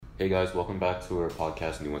Hey guys, welcome back to our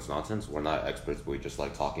podcast, Nuance Nonsense. We're not experts, but we just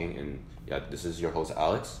like talking. And yeah, this is your host,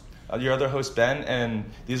 Alex. Your other host, Ben, and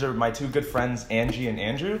these are my two good friends, Angie and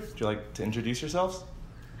Andrew. Would you like to introduce yourselves?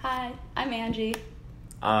 Hi, I'm Angie.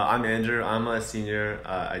 I'm Andrew. I'm a senior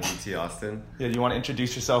at UT Austin. Yeah, do you want to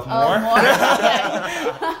introduce yourself more? Oh, more?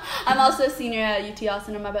 Okay. I'm also a senior at UT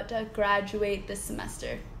Austin. I'm about to graduate this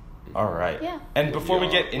semester. All right. Yeah. And before we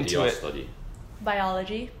get into it, study?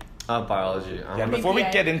 Biology. Biology. before we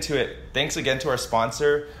BPA. get into it, thanks again to our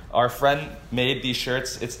sponsor. Our friend made these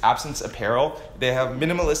shirts. It's Absence Apparel. They have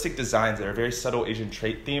minimalistic designs that are very subtle Asian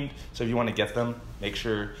trait themed. So if you want to get them, make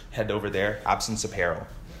sure head over there, Absence Apparel.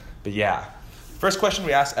 But yeah, first question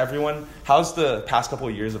we ask everyone: how's the past couple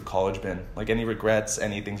of years of college been? Like, any regrets?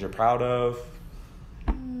 Any things you're proud of?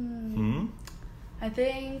 I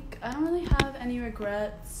think I don't really have any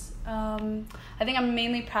regrets. I think I'm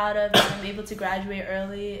mainly proud of that I'm able to graduate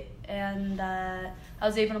early and that I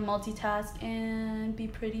was able to multitask and be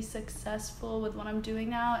pretty successful with what I'm doing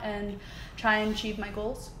now and try and achieve my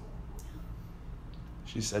goals.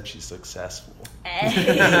 She said she's successful.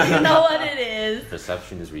 Hey, you know what it is.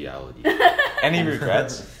 Perception is reality. Any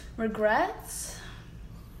regrets? Regrets?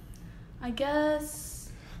 I guess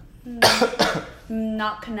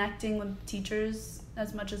not connecting with teachers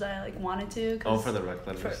as much as I wanted to. For the rec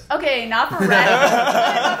letters. Okay, not for rec.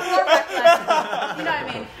 Not for rec letters. You know what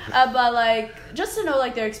I mean? But just to know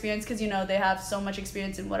their experience, because they have so much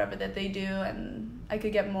experience in whatever that they do, and I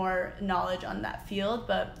could get more knowledge on that field.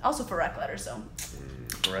 But also for rec letters, so.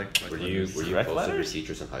 Were you close to your letters?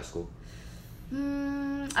 teachers in high school?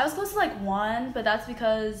 I was close to one, but that's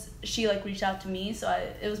because she reached out to me. So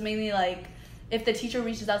it was mainly if the teacher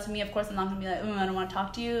reaches out to me, of course I'm not gonna be I don't want to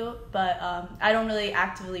talk to you. But I don't really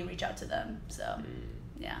actively reach out to them. So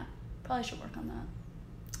yeah, probably should work on that.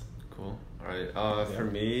 Cool. All right. For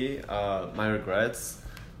me, my regrets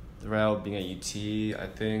throughout being at UT, I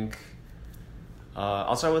think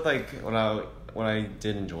I'll start with what I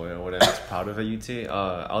did enjoy or what I was proud of at UT.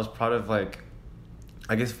 I was proud of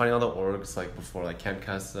I guess finding all the orgs before Camp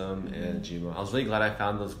Custom and GMA. I was really glad I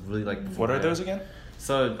found those really before. What are those again?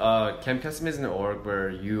 So Camp Custom is an org where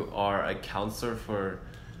you are a counselor for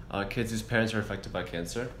kids whose parents are affected by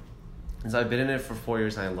cancer. And so I've been in it for 4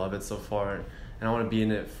 years and I love it so far. And I want to be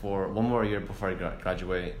in it for one more year before I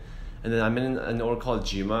graduate. And then I'm in an org called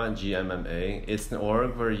GMA, GMMA. It's an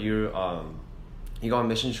org where you go on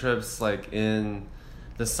mission trips in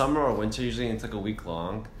the summer or winter. Usually it's a week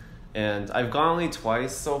long. And I've gone only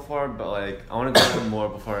twice so far, but I want to go more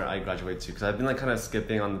before I graduate too. Because I've been kind of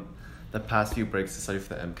skipping on the past few breaks to study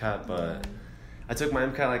for the MCAT, but I took my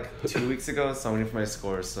MCAT 2 weeks ago, so I'm waiting for my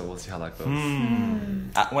scores, so we'll see how that goes.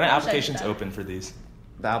 When are applications open for these?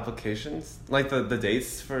 The applications? The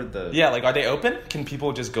dates for the... Yeah, are they open? Can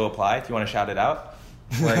people just go apply? Do you want to shout it out?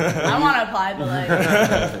 I want to apply, but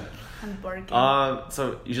I'm working.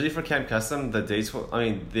 So usually for Camp Custom, the dates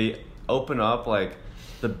they open up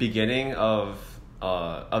the beginning of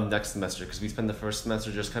next semester, because we spend the first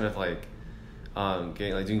semester just kind of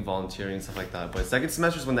getting doing volunteering and stuff like that. But second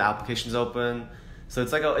semester is when the applications open. So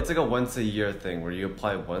it's a once a year thing where you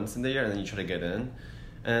apply once in the year and then you try to get in.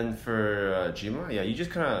 And for GMA, yeah, you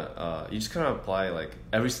just kind of apply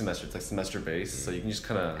every semester. It's semester based, so you can just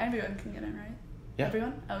kind of. Everyone can get in, right? Yeah.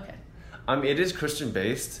 Everyone? Oh, okay. It is Christian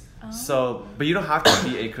based. Oh. So, but you don't have to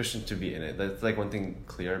be a Christian to be in it. That's one thing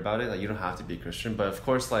clear about it. You don't have to be Christian, but of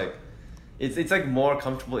course, it's more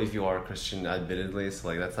comfortable if you are a Christian, admittedly.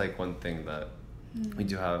 So that's one thing that we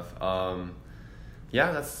do have.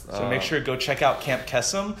 Yeah, that's. So make sure to go check out Camp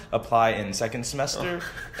Kesem. Apply in second semester,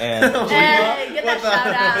 and Hey, get that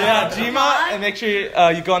shout out. GMA, and make sure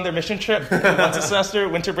you go on their mission trip once a semester,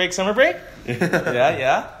 winter break, summer break.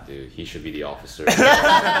 Yeah. Dude, he should be the officer.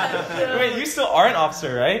 Wait, you still are an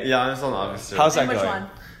officer, right? Yeah, I'm still an officer. How's that Which going? one?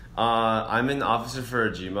 I'm an officer for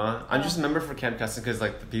GMA. I'm just a member for Camp Custom because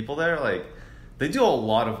the people there they do a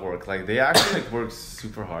lot of work. They actually work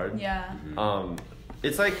super hard. Yeah.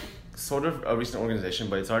 It's sort of a recent organization,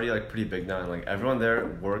 but it's already pretty big now, and everyone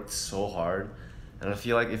there worked so hard. And I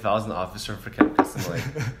feel if I was an officer for Camp Custom,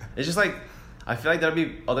 it's just I feel there'd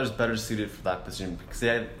be others better suited for that position because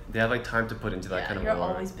they have time to put into that kind of you're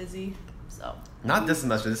work. always busy, so. Not this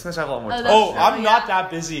semester. This semester I have a lot more time. Oh, I'm yeah. not that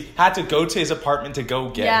busy. Had to go to his apartment to go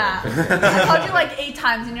get him. I called you 8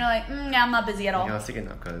 times and you're yeah, I'm not busy at all. Yeah, I was taking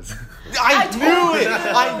that because. I told knew it. you.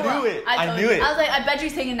 I knew it. I was I bet you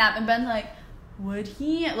he's taking a nap, and Ben's would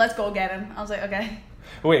he? Let's go get him. I was okay.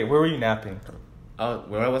 Wait, where were you napping?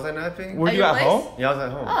 Where was I napping? Were At you your at place? home? Yeah, I was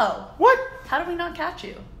at home. Oh. What? How did we not catch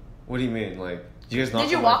you? What do you mean? Do you guys not? Did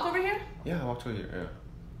you walk over here? Yeah, I walked over here. Yeah.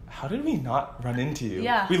 How did we not run into you?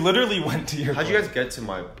 Yeah. We literally went to your How'd you guys get to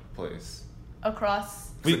my place? place?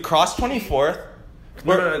 Across. We crossed 24th.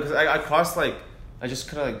 No, because I crossed I just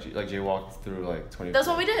kind of like jaywalked through like 24th. That's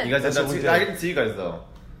what we did. You guys That's did what that we too? did. I didn't see you guys though.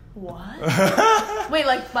 What? Wait,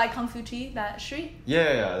 like by Kung Fu Tea, that street?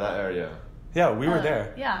 Yeah, that area. Yeah, we were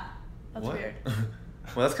there. Yeah. That's What? weird.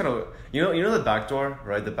 Well, that's kind of you know the back door,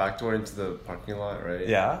 right? The back door into the parking lot, right?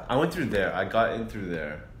 Yeah. I went through there. I got in through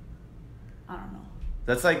there. I don't know.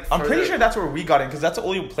 That's like. I'm pretty further- sure that's where we got in because that's the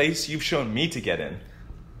only place you've shown me to get in.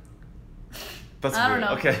 That's I don't weird.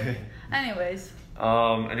 know. Okay. Anyways.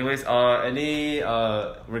 Anyways, any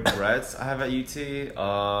regrets I have at UT?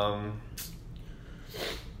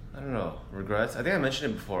 I don't know. Regrets? I think I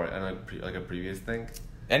mentioned it before in like a previous thing.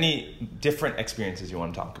 Any different experiences you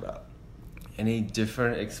want to talk about? Any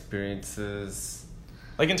different experiences?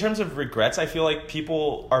 Like in terms of regrets, I feel like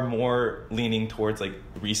people are more leaning towards like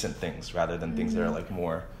recent things rather than things that are like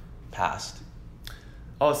more past.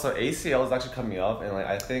 Oh, so ACL is actually coming up, and like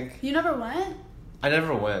I think You never went? I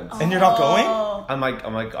never went. And you're not going? Oh. I'm like,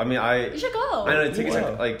 I mean, You should go. I know the tickets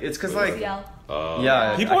are Wow. like it's because like ACL.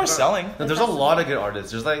 yeah, People I- are selling. No, there's a lot of good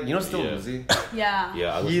artists. There's like Still Yeah. Woozy. Yeah.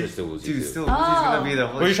 Yeah, I listen to Still Woozy Dude, too. Still Woozy's gonna be the.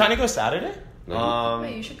 Were you trying to go Saturday? No,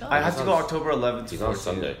 Wait, you should go. I have He's to go on- October 11th to he's on 14th.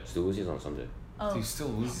 Sunday. Still Woozy's on Sunday. Oh. Dude, Still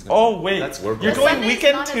Woozy's. Oh wait, That's We're you're both- going Sunday's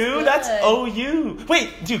weekend not as too? good. That's OU. Wait,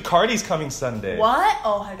 dude, Cardi's coming Sunday. What?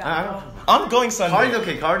 Oh, I I got don't- it. I'm going Sunday. Cardi's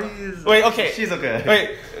okay. Cardi is. Wait, okay. She's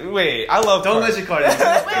okay. Wait. I love. Don't Cardi. mention Cardi.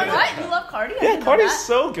 Wait, what? You love Cardi? I Yeah, didn't know Cardi's that.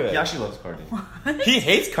 so good. He actually loves Cardi. He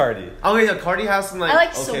hates Cardi. Oh wait, yeah, Cardi has some like, I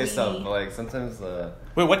like okay Saweetie. stuff, but like sometimes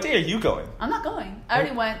Wait, what day are you going? I'm not going. I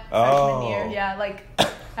already went Oh. freshman year. Yeah, like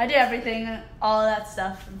I did everything, all of that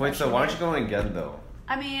stuff. in Wait, so freshman why aren't year. you going again though?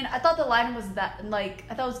 I mean, I thought the line was that like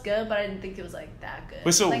I thought it was good, but I didn't think it was like that good.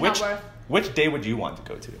 Wait, so like, not which worth- which day would you want to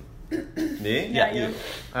go to? Me? Yeah, you. you.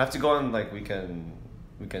 I have to go on like weekend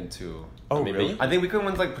 2. Oh, Maybe. really? I think weekend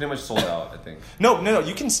 1's like pretty much sold out. I think. No.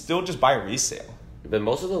 You can still just buy a resale. But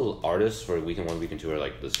most of the artists for weekend 1, weekend 2 are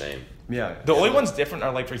like the same. Yeah. The only ones different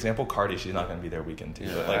are like, for example, Cardi. She's not gonna be there weekend too.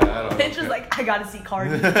 Yeah, But like, I don't know. It's just like I gotta see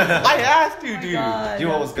Cardi. I have to, my dude. God. Do you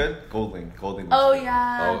know what was good? Goldlink. was Oh good.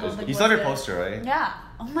 yeah. Oh, Golden it's- You was saw their good. poster, right? Yeah.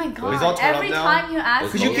 Oh my god. He's all torn Every up now? time you ask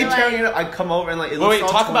Cause Cause me, you keep you're tearing like, it up. I come over and like it Wait, looks all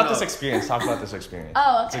talk torn about up. this experience. Talk about this experience.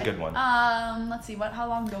 Oh, okay. It's a good one. Let's see. How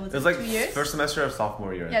long ago was It it? was like 2 years. first semester of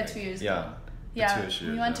sophomore year. I Yeah, think. 2 years Yeah. ago. The Yeah, two-ish we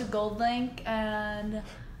years, went yeah. to Gold Link and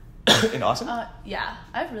In Austin? yeah,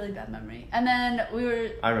 I have really bad memory. And then we were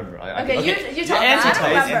I remember. okay. okay. You Yeah, talk. answer I don't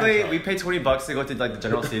please. remember. Basically, we paid $20 to go to like the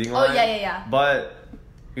general seating Oh line. yeah. But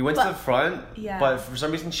we went to But- the front. yeah. But for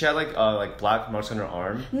some reason, she had like black marks on her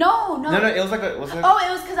arm. No. No, it was like a. It was like, Oh, it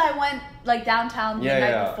was because I went like downtown the Yeah, night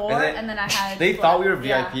yeah. before, and then I had. They thought we were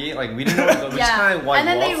yeah. VIP. Like we didn't know. We just Yeah, kind of like and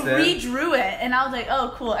then they waltzed in. redrew it, and I was like,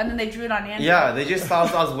 "Oh, cool!" And then they drew it on Andrew. Yeah, they just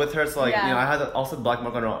thought I was with her, so like Yeah. you know, I had also the black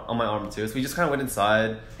mark on my arm too. So we just kind of went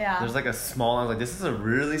inside. Yeah. There's like a small. I was like, this is a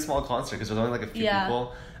really small concert because there's only like a few Yeah.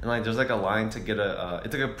 people, and like there's like a line to get a.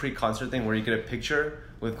 It's like a pre-concert thing where you get a picture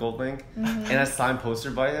with Goldlink and a signed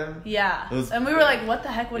poster by him. Yeah, It was- and we were like, "What the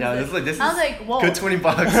heck? What Yeah, is this is like this I was is like, "Whoa!" good $20.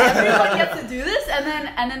 Everyone gets to do this, and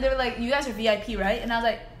then they were like, "You guys are VIP, right?" And I was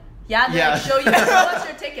like, "Yeah." They Yeah. like, show us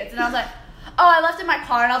your tickets, and I was like, "Oh, I left it in my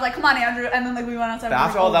car," and I was like, "Come on, Andrew," and then like we went outside. But and we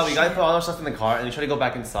after were all like, that, we "Oh, gotta shit." put all our stuff in the car and we try to go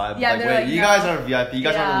back inside. Yeah, Like, they're wait, like, you no. guys aren't VIP. You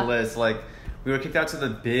guys aren't on the Yeah. list. Like, we were kicked out to the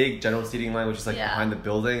big general seating line, which is like Yeah. behind the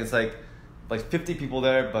building. It's like 50 people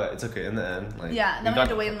there, but it's okay in the end. Like, Yeah, then we had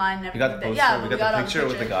to wait in line and We got the everything. poster. Yeah, we we got got the all picture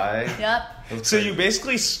with the pictures. guy. Yep. It was So crazy. you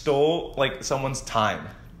basically stole like someone's time.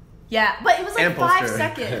 Yeah, but it was like And 5 poster.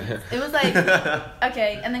 seconds. It was like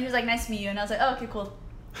okay, and then he was like, "Nice to meet you," and I was like, "Oh, okay, cool,"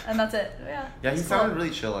 and that's it. Yeah. Yeah, he it's sounded cool. really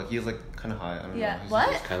chill. Like he was like kind of high. I don't Yeah. know. He's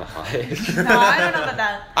What? just- Kind of high. No, I don't know about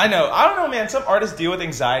that. I know. I don't know, man. Some artists deal with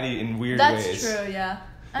anxiety in weird That's ways. true. Yeah.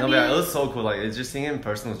 I No, mean, but yeah, it was so cool. Like it's just seeing him in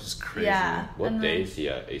person was just crazy. yeah. What and day then- is he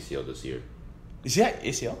at ACL this year? Is he at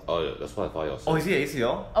ACL? Oh, yeah, that's what I thought y'all said. Oh, is he at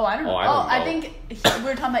ACL? Oh, I don't know. Oh, I Oh, don't I know. think we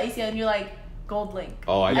were talking about ACL, and you're like Gold Link.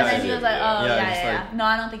 Oh, I And guess then he he was did, like, yeah. "Oh, Yeah, yeah, just yeah." like- No,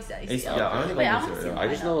 I don't think so. ACL. Yeah, I don't think Wait, I Gold want to Link's see there. him I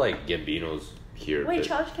just right know now. like Gambino's here. Wait, but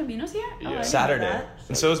Childish Gambino's here? Oh, I Yeah. didn't know Saturday. that.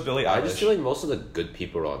 And so is Billie Eilish. I just feel like most of the good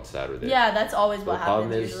people are on Saturday. Yeah, that's always The what problem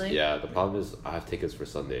happens is, usually. yeah, the problem is I have tickets for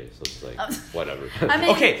Sunday, so it's like whatever. I mean,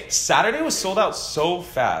 Okay, Saturday was sold out so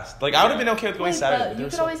fast. Like I would have been okay with going wait, Saturday. but They you were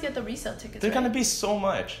could sold- always get the resale tickets. They're right? gonna be so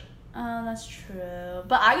much. That's true.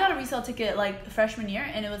 But I got a resale ticket like freshman year,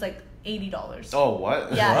 and it was like $80. Oh,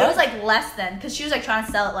 what? Yeah, What? it was like less than because she was like trying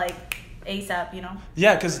to sell it like ASAP, you know.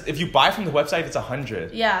 Yeah, because if you buy from the website, it's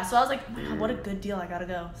 100. Yeah, so I was like, oh my God, what a good deal! I gotta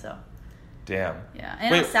go. So Damn. yeah,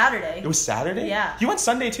 and Wait, it was Saturday. It was Saturday. Yeah. You went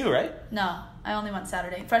Sunday too, right? No, I only went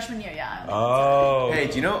Saturday. Freshman year, yeah. I only went Oh. Hey,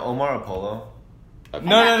 do you know Omar Apollo? I've-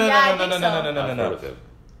 No, no, no, Yeah, I no, no, think no, so. no, no, no, I've no, heard no. of him.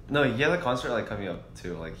 No, he has a concert like coming up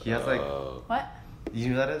too. Like he has like. What? You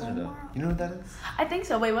know who that is or no? Omar. You know who that is? I think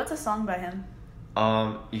so. Wait, what's a song by him?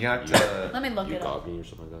 You got to. Let me look You it up. got me or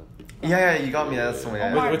something like that. Yeah, you got me. That's the one.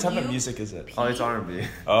 Omar. What type of you- music is it? Oh, it's R&B.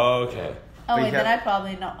 Oh, okay. Oh But wait, you then have- I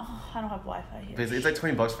probably know. Oh, I don't have Wi-Fi here. Basically, it's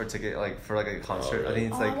like $20 for a ticket, like for like a concert. I think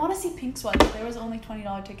it's Oh, I like. want to see Pink Sweats. There was only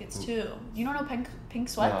 $20 tickets too. You don't know Pink No,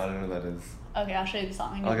 Sweats? I don't know who that is. Okay, I'll show you the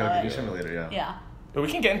song. And you Okay, know okay, it. you show me later. Yeah. Yeah. But we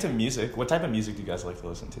can get into music. What type of music do you guys like to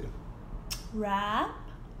listen to? Rap,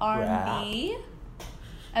 R&B,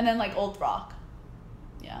 and then like old rock.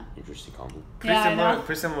 Yeah. Interesting combo. Pretty Yeah, I similar. know.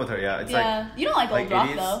 Pretty similar with her. Yeah, it's Yeah. You don't like like old rock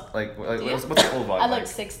 80s. though. Like Do you? what's the old vibe? I like like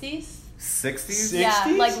 60s. 60s. Yeah,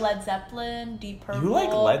 60s? like Led Zeppelin, Deep Purple. You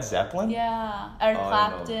like Led Zeppelin? Yeah, Eric Oh, I know.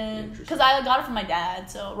 Clapton. Interesting. Because I got it from my dad,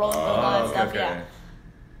 so Rolling Stone, all that Oh, stuff. okay. Yeah.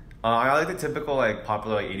 I like the typical like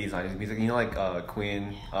popular like 80s 90s music. You know, like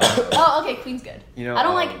Queen. Oh, okay, Queen's good. You know, I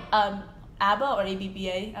don't like ABBA or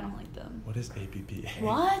ABBA. I don't like them. What is ABBA?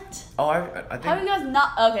 What? Oh, I How think. are you guys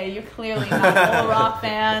not? Okay, you're clearly not a old rock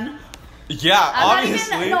fan. Yeah, I'm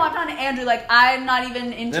obviously. not even. No, I'm talking to Andrew. Like, I'm not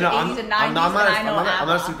even into 80s and 90s, I'm not, and I know I'm not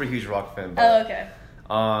a ABBA. super huge rock fan. But, Oh, okay.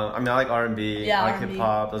 I mean, I like R&B. Yeah, I like R&B. hip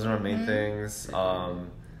hop. Those are my main things.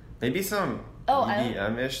 Maybe some Oh, I-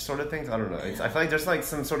 EDM-ish sort of things. I don't know. I feel like there's like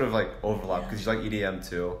some sort of like overlap because you like EDM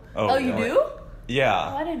too. Oh, you yeah. do? Oh,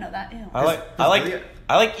 Yeah. I didn't know that. Ew. I really-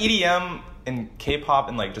 like EDM and K-pop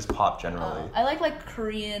and like just pop generally. I like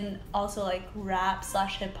Korean, also like rap /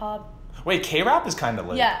 hip hop. Wait, K-rap is kind of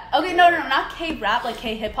lit. Yeah. Okay, no, not K rap, like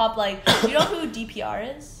K hip hop. Like, do you know who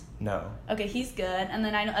DPR is? No. Okay, he's good. And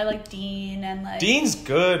then I like Dean and like. Dean's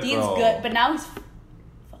good, Dean's bro. good, but now he's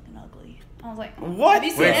fucking ugly. I was like, What? Have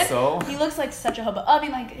you seen Wait, him? so? He looks like such a hobo. I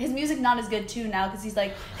mean, like his music not as good too now because he's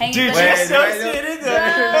like hanging. Dude, with you're Wait, so wait, sitting No,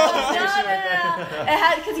 there. no. It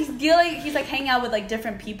had because he's like hanging out with like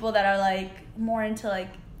different people that are like more into like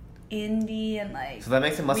indie and like. So that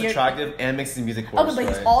makes him less weird- attractive and makes his music worse. Okay, but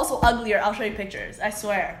he's right? also uglier. I'll show you pictures. I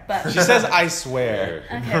swear. But She says, I swear.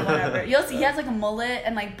 okay, whatever. You'll see. He has like a mullet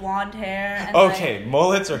and like blonde hair. And, Okay,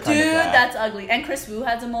 mullets are Like, kind dude, of bad. that's ugly. And Chris Wu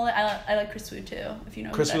has a mullet. I like Chris Wu too. If you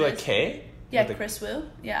know. Chris who Wu that like is. K? Yeah, With the- Chris Wu.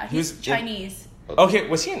 Yeah, He was- he's Chinese. Okay,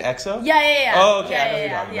 was he in EXO? Yeah. Oh, okay, I know Yeah, who you're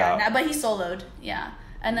yeah, talking yeah. about. Nah, but he soloed. Yeah,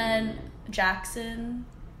 and then Jackson.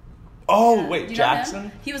 Oh, Yeah. wait, Do you know him?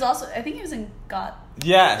 Jackson? He was also. I think he was in Got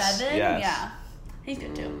Yes. 7. Yes. Yeah, he's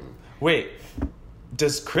good too. Wait,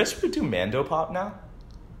 does Chris Wu do Mando Pop now?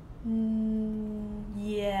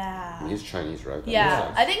 Yeah. He's Chinese, right? That Yeah, makes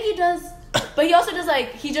sense. I think he does. But he also does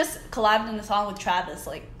like he just collabed in a song with Travis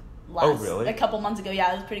like last Oh, really? a couple months ago.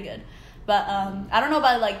 Yeah, it was pretty good. But I don't know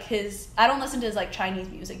about like his. I don't listen to his like Chinese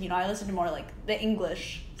music. You know, I listen to more like the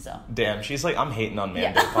English. So. Damn, she's like, I'm hating on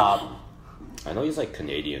Mando Yeah. Pop. I know he's like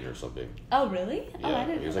Canadian or something. Oh really? Yeah, Oh, I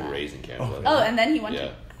didn't he was know like that. raised in Canada. Oh, and then he went Yeah.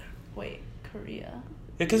 to wait Korea.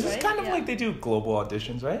 Because Right? it's kind of Yeah. like they do global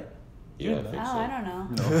auditions, right? Yeah, I know. think Oh, so. I don't know.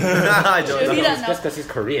 I don't Should know. we It's don't know. just because he's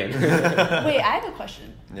Korean. Wait, I have a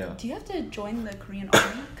question. Yeah. Do you have to join the Korean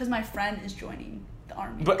army? Because my friend is joining the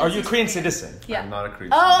army. But are you a He's Korean citizen? Yeah. I'm not a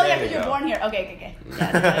Korean. Oh There yeah, you because you're go. born here. Okay.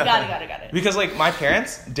 Yeah, got it. Because like my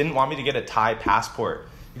parents didn't want me to get a Thai passport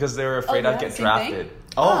because they were afraid Oh, I'd yeah, get same drafted. thing?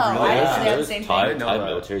 Oh, Oh, really? I Yeah. didn't know they had the There's same Thai, thing. know Thai that.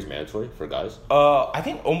 military is mandatory for guys. I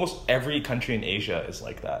think almost every country in Asia is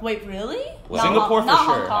like that. Wait, really? Well, Singapore for not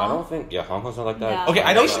sure. Hong Kong. I don't think. Yeah, Hong Kong's not like that. Yeah. Okay, I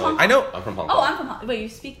I'm know. from- I know. I'm from Hong Kong. Oh, I'm from Hong. Wait, you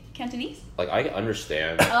speak Cantonese? Like I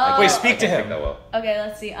understand. Oh. I Wait, can't- speak I to can't him. Speak that well. Okay,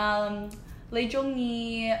 let's see. Lei Zhong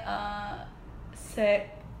Ni sick.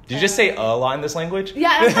 Did you just say a lot in this language? Yeah,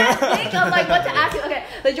 I'm trying to think of like what to ask you. Okay,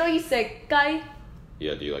 Lei Zhong Ni sick guy.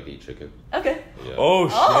 Yeah, do you like to eat chicken? Okay. Yeah. Oh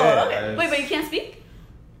shit. Oh, okay. Nice. Wait, but you can't speak?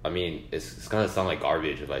 I mean, it's gonna sound like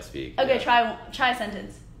garbage if I speak. Okay, yeah. try a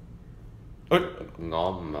sentence.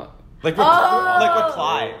 No, Like, Oh.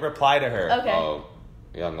 like reply to her. Okay.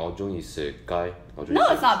 yeah, 我中意食雞. No,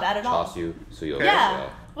 it's not bad at all. 叉燒所以 Yeah.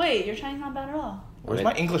 Wait, your Chinese not bad at all. Where's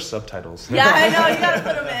my English subtitles? Yeah, I know. You gotta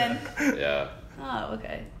put them in. Yeah. Oh,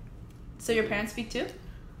 okay. So your parents speak too?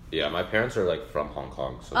 Yeah, my parents are like from Hong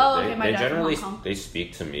Kong, so Oh, they, okay, my they dad's from generally Hong Kong. they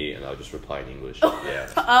speak to me and I'll just reply in English. Yeah.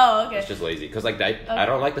 Oh, okay. It's just lazy because like I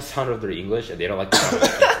don't like the sound of their English and they don't like the sound of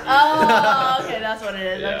their Cantonese. Oh, okay, that's what it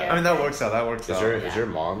is. Yeah. Okay. I mean, that works out. That works Is out. your Yeah. is your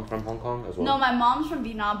mom from Hong Kong as well? No, my mom's from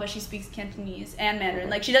Vietnam, but she speaks Cantonese and Mandarin.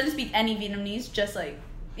 Like she doesn't speak any Vietnamese, just like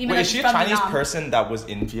even Wait, though is she she's a from Chinese Vietnam. person that was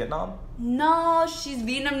in Vietnam? No, she's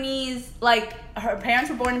Vietnamese. Like her parents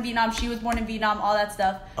were born in Vietnam, she was born in Vietnam, all that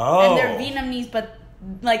stuff. Oh. And they're Vietnamese, but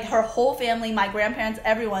like her whole family, my grandparents,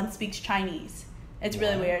 everyone speaks Chinese. It's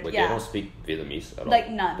really weird. Like yeah. they don't speak Vietnamese at all. Like,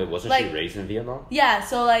 none. But wasn't Like- she raised in Vietnam? Yeah,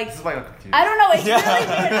 so like This is why I'm confused. I don't know. It's Yeah. really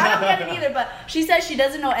weird. I don't get it either. But she says she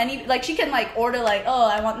doesn't know any. Like she can like order like, oh,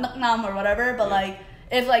 I want Nuc Nam or whatever. But Yeah. like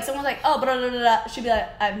if like someone's like, oh, blah, blah, blah, blah, she'd be like,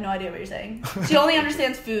 I have no idea what you're saying. She only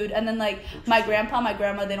understands food. And then like my grandpa, my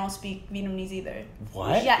grandma, they don't speak Vietnamese either.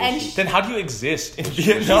 What? Yeah, and Then how do you exist in Was she,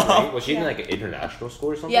 Vietnam? was she in Yeah. like an international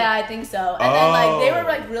school or something? Yeah, I think so. And then like they were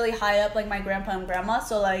Oh. like really high up, like my grandpa and grandma.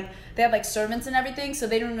 So like they have like servants and everything, so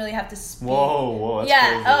they didn't really have to speak. Whoa, that's Yeah.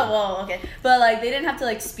 crazy. Oh, whoa. Okay. But like they didn't have to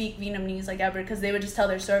like speak Vietnamese like ever because they would just tell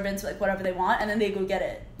their servants like whatever they want, and then they go get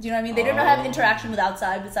it. Do you know what I mean? They didn't have interaction with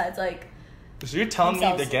outside besides like. So you're telling me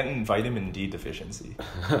Themselves. they're getting vitamin D deficiency?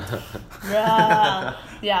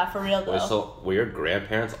 Yeah, for real though. Wait, so were your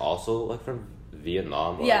grandparents also like from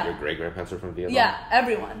Vietnam? Or Yeah. Your great grandparents are from Vietnam. Yeah,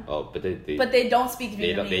 everyone. Oh, but they But they don't speak they,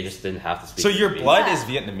 Vietnamese. don't, they just didn't have to speak. So your Vietnamese. blood Yeah. is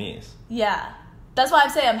Vietnamese. Yeah, that's why I'm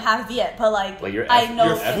saying I'm half Viet, but like Like you're, I know.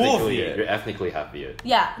 you're that- full ethnically, Viet. you're ethnically half Viet.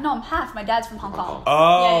 Yeah, no, I'm half. My dad's from Hong Hong Kong. Kong.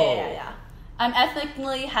 Oh. Yeah. I'm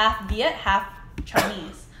ethnically half Viet, half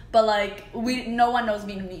Chinese. But like no one knows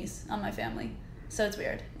Vietnamese on my family, so it's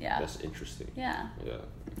weird. Yeah. That's interesting. Yeah. Yeah,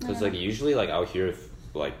 because like usually like out here, if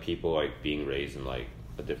like people like being raised in like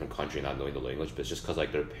a different country, not knowing the language, but it's just because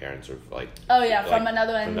like their parents are like. Oh, yeah, like, from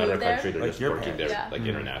another from another moved there? country, they're Like just your working parents. there Yeah. like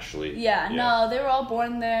internationally. Yeah, no, they were all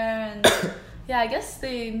born there, and yeah, I guess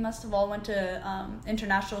they must have all went to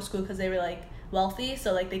international school because they were like wealthy,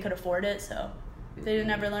 so like they could afford it, so they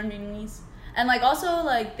didn't ever learn Vietnamese. And like also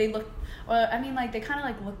like they looked, or I mean like they kind of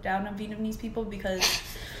like looked down on Vietnamese people because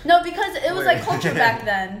it was like culture back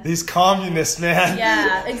then. These communists, man.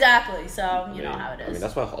 Yeah, exactly. So you know how it I mean is.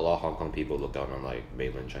 that's why a lot of Hong Kong people look down on like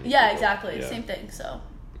mainland Chinese. Yeah, people. exactly. Yeah. Same thing. So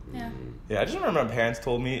yeah. Yeah, I just remember my parents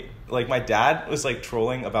told me, like, my dad was, like,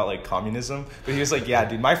 trolling about, like, communism. But he was like, yeah,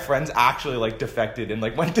 dude, my friends actually, like, defected and,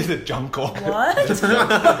 like, went to the jungle. What? What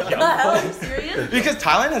the hell? Are you serious? Because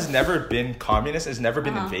Thailand has never been communist, has never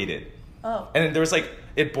been invaded. Oh. And then there was, like,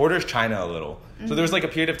 it borders China a little. So there was, like, a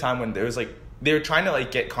period of time when there was, like, they were trying to,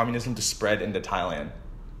 like, get communism to spread into Thailand.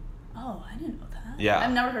 Oh, I didn't know that. Yeah.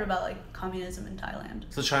 I've never heard about like communism in Thailand.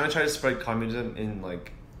 So China tried to spread communism in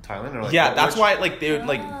like Thailand, or like Yeah, what- that's which- why, like, they would,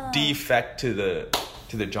 like, Ah. defect to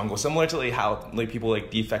the jungle. Similar to, like, how, like, people, like,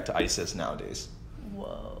 defect to ISIS nowadays.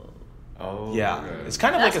 Whoa. Oh, Yeah. okay. It's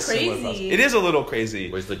kind of That's like a similar crazy. process. It is a little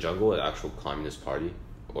crazy. Was the jungle an actual communist party,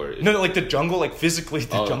 or is No, like, the jungle, like, physically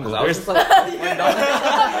the Oh, 'cause jungle. I was There's- just like,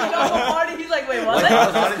 Party. He's like, wait, what? I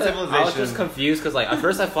was on I was civilization. just confused because like at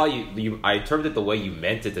first I thought I interpreted it the way you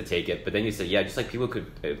meant it to take it, but then you said yeah, just like people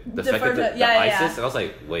could defect Defer to to- the yeah, ISIS, yeah. and I was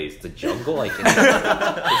like, wait, it's the jungle? Like, is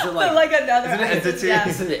it like, like another Is it an entity? Yeah.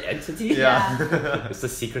 is it an entity? Yeah. It's the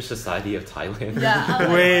secret society of Thailand. Yeah. I'm like,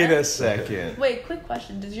 Wait what? a second. Wait, quick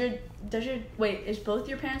question. Does your wait, is both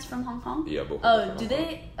your parents from Hong Kong? Yeah, both Oh, from do Hong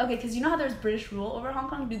they? Okay, because you know how there's British rule over Hong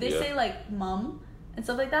Kong. Do they Yeah. say like mum and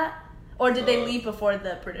stuff like that, or did they Uh, leave before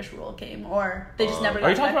the British rule came, or they just never? Are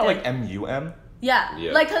you got talking about, like, affected? MUM? Yeah,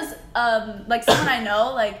 Yeah. like cause like someone I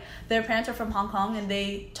know, like their parents are from Hong Kong and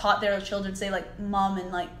they taught their children to say like mom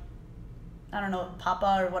and like I don't know,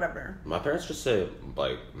 papa or whatever. My parents just say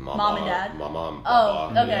like mama, Mom and dad? mama, and Oh,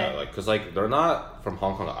 papa. okay. Yeah, like cause like they're not from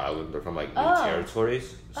Hong Kong Island, they're from like new Oh.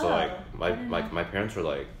 territories. So Oh, like I didn't know. my parents were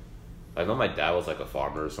like, I know my dad was like a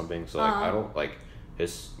farmer or something. So like Uh-huh. I don't like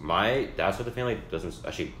my dad's side of the family doesn't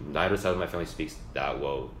actually neither side of my family speaks that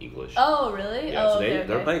well English. Oh, really? Yeah, oh, so okay,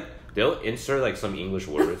 they're okay. like they'll insert like some English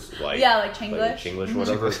words like Yeah, like Chinglish. like Chinglish or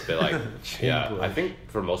whatever. But like yeah, I Chinglish. think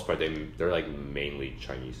for most part they're like mainly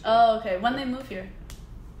Chinese. Oh, okay. When they move here,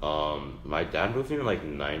 My dad moved here in like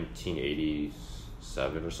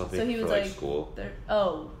 1987 or something so he for was like like school.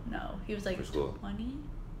 Oh no, he was like For school. 20.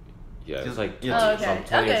 Yeah, it was like Yeah. 20, Oh, okay.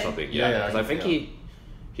 20 or Okay. something. Yeah, Yeah, yeah, 'cause I think yeah.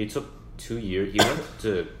 he took 2 years. He went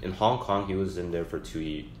to in Hong Kong. He was in there for 2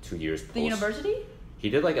 years. The university? He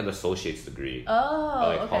did like an associate's degree. Oh, at,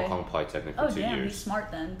 like okay. Hong Kong Polytechnic for Oh 2 damn, years. he's smart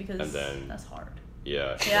then because And then- that's hard.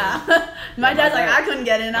 Yeah. Yeah, my my dad's like dad- I couldn't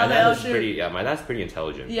get in. I My was dad like, is oh shoot. pretty. Yeah, my dad's pretty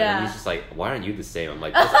intelligent. Yeah. And he's just like, why aren't you the same? I'm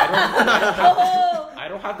like, 'cause I Oh, I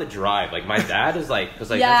don't have the drive. Like my dad is like,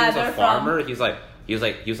 because like Yeah, since he was they're a farmer, he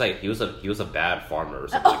was a bad farmer or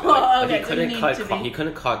something. Like, Oh, that. Like, okay, he so couldn't you need cut to cro- be-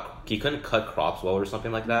 he couldn't cut crops well or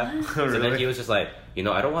something like that. So then Really? he was just like,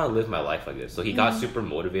 I don't want to live my life like this. So he got super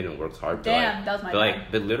motivated and worked hard. Damn, to, that was my but, dad.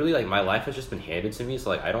 but literally like my life has just been handed to me. So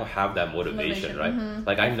like I don't have that motivation, right? Mhm.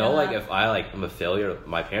 Like I know feel like that. if I like am a failure,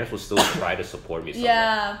 my parents will still try to support me. Somewhere.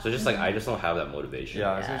 Yeah. So just like I just don't have that motivation.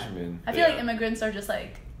 Yeah, I see what you mean. I feel Yeah. like immigrants are just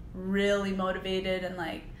like really motivated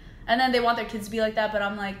and then they want their kids to be like that. But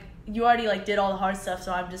I'm like, you already like did all the hard stuff,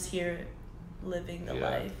 so I'm just here living the Yeah.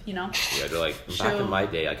 life, you know? Yeah, they're like, back True. in my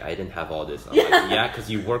day, like I didn't have all this. I'm like, yeah, because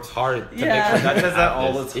you worked hard to Yeah. make sure That you does that have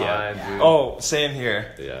all this. the time, Yeah. dude. Oh, same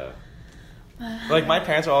here. Yeah. Like my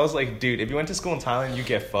parents were always like, dude, if you went to school in Thailand, you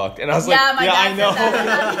get fucked. And I was like, My yeah, I dad know. said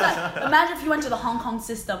that. He's like, imagine if you went to the Hong Kong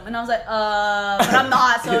system. And I was like, but I'm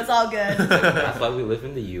not, so it's all good. That's why we live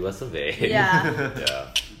in the U.S. of A. Yeah.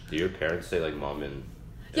 Yeah. Do your parents say like mom and?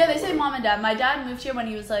 Yeah, they say mom and dad. My dad moved here when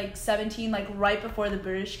he was like 17, like right before the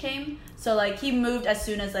British came. So like he moved as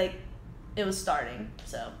soon as like it was starting.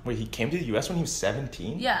 So Wait, he came to the U.S. when he was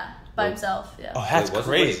 17? yeah, by Well- himself. Yeah. Oh, that's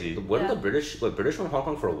crazy. Weren't Yeah. the British were in Hong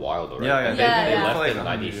Kong for a while though, right? Yeah, And yeah, they yeah. left For, like, in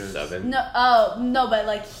 100 years. '97. No, but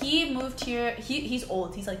like he moved here. He's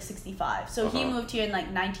old. He's like 65. So he Uh-huh. moved here in like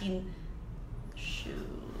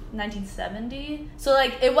 1970. So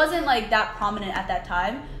like it wasn't like that prominent at that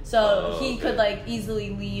time. So Oh, he okay. could like easily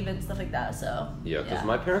leave and stuff like that. So Yeah, because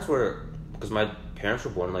my parents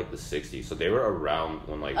were born in like the '60s, so they were around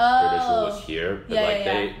when like Oh. British rule was here. But Yeah, like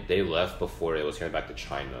yeah, they left before it was headed back to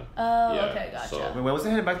China. Oh, Yeah, okay, gotcha. so- Wait, when was it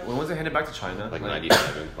headed back? When was it headed back to China? Like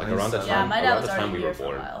 '97, like around the 97. time. Yeah, my dad around was the time already we here were for a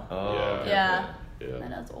born. while. Oh, Yeah. okay. Yeah. Yeah. My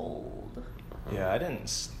dad's old. Yeah, I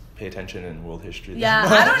didn't pay attention in world history. that Yeah,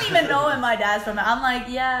 much. I don't even know when my dad's from. I'm like,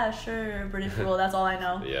 yeah, sure, British rule. That's all I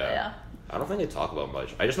know. Yeah. I don't think they talk about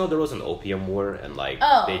much. I just know there was an opium war and like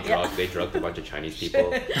Oh, they yeah. drugged a bunch of Chinese people,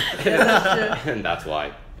 Yeah, that's and that's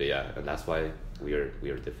why. But yeah, and that's why we are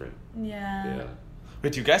different. true. Yeah. Yeah.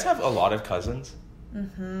 Wait, do you guys have a lot of cousins?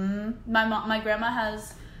 My grandma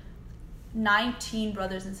has 19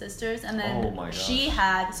 brothers and sisters, and then Oh my gosh. she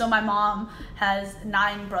had. So my mom has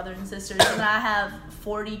 9 brothers and sisters, and I have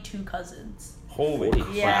 42 cousins. Holy 40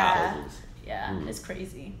 crap. Yeah. cousins. Yeah, Hmm. it's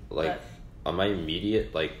crazy. Like But- on my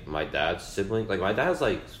immediate, like my dad's sibling, like my dad has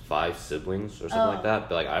like 5 siblings or something Oh. like that.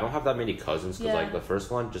 But like I don't have that many cousins because Yeah. like the first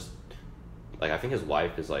one just like I think his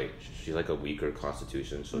wife is like she's like a weaker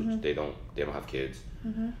constitution, so Mm-hmm. they don't have kids.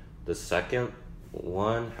 The second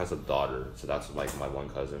one has a daughter, so that's like my one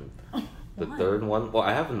cousin. The Why? third one, well,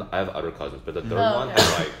 I have other cousins, but the third Oh, one okay.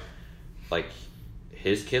 has like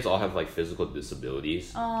his kids all have like physical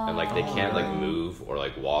disabilities, and like they can't like move or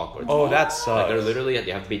like walk or Oh, talk. that Like sucks. they're literally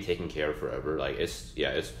they have to be taken care of forever. Like it's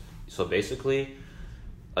so basically,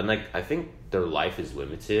 and like I think their life is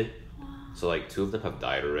limited. So like 2 of them have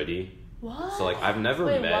died already. What? So like I've never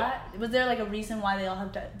Wait, met. what? Was there like a reason why they all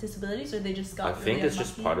have disabilities, or they just got? I think really it's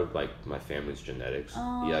just unlucky? part of like my family's genetics.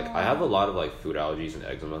 Oh. Yeah, like I have a lot of like food allergies and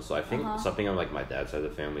eczema, so I think Uh-huh. something on like my dad's side of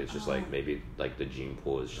the family is just like maybe like the gene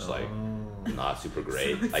pool is just like Oh. not super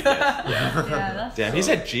great. I guess. Yeah. Yeah, that's Damn, he So-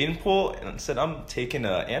 said gene pool and said I'm taking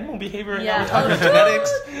animal behavior and Yeah. now we're talking Oh, about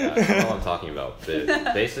genetics. Yeah, I know what I'm talking about.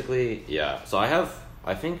 But basically, yeah. So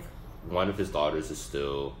I think one of his daughters is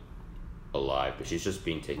still alive, but she's just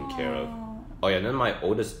being taken care of. Oh yeah, and then my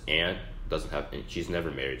oldest aunt doesn't have. She's never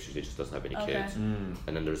married. She just doesn't have any Okay. kids. And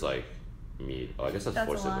then there's like me. Oh, I guess that's That's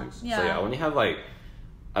 4 a lot. siblings. So Yeah. yeah, I only have like.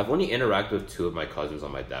 I've only interacted with 2 of my cousins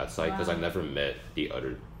on my dad's side because Wow. I never met the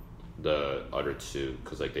other 2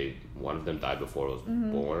 because like one of them died before I was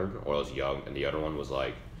Mm-hmm. born or I was young, and the other one was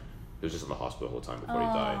like he was just in the hospital the whole time before he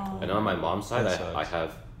died. Oh. And then on my mom's side, That I sucks.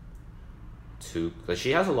 have 2. Like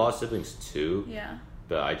she has a lot of siblings too, Yeah.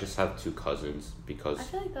 but I just have 2 cousins because I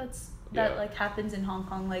feel like that Yeah. like happens in Hong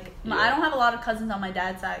Kong. Like Yeah. I don't have a lot of cousins on my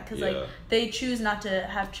dad's side because Yeah. like they choose not to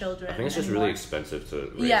have children. I think it's just anymore. really expensive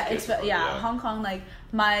to raise Yeah, kids. Hong Kong. Like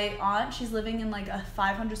my aunt, she's living in like a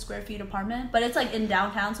 500 square feet apartment, but it's like in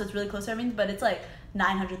downtown, so it's really close to everything. But it's like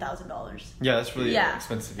 $900,000. Yeah, that's really Yeah,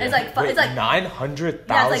 expensive. It's yeah. like Wait, it's like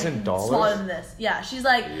 $900,000? smaller than this. Yeah, she's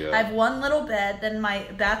like, Yeah. I have one little bed, then my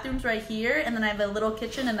bathroom's right here, and then I have a little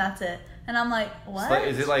kitchen, and that's it. And I'm like, what? So, like,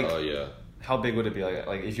 is it like Oh yeah, how big would it be?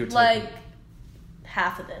 Like if you were to like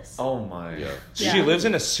half of this? oh my, yeah. So Yeah. she lives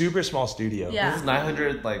in a super small studio. Yeah. this is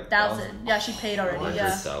 900 like $1,000. Yeah, she paid already. Yeah,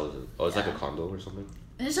 100,000. Oh, it's like a Yeah. condo or something.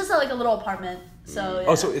 it's just like a little apartment. So yeah.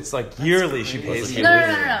 Oh, so it's like yearly she pays. crazy.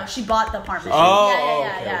 no. She bought the apartment. Oh,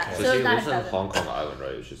 yeah. okay, Yeah. okay. So So she it's lives in 900,000. Hong Kong Island,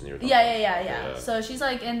 right? Which is near. Yeah. So she's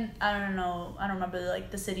like in I don't know, I don't remember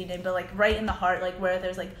like the city name, but like right in the heart, like where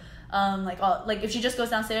there's like all like if she just goes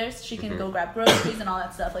downstairs, she can Mhm. go grab groceries and all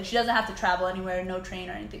that stuff. Like she doesn't have to travel anywhere, no train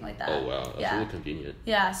or anything like that. Oh wow, that's yeah. really convenient.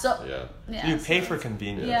 Yeah. So Yeah. yeah. You pay so- for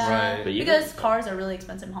convenience. Yeah. Right. But even- Because cars are really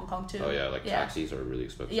expensive in Hong Kong too. Oh yeah, like taxis are really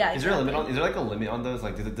expensive. Yeah. Is there a limit exactly. on? Is there like a limit on those?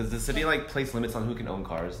 Like, does the city like place limits on who can own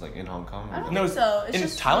cars like in Hong Kong? I don't No, think so. It's in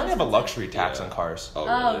just Thailand they have a expensive. luxury tax Yeah. on cars. Oh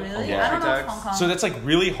Oh really? really? Yeah. I don't know if Tax. Hong Kong. So that's like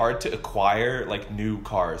really hard to acquire like new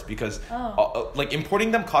cars because like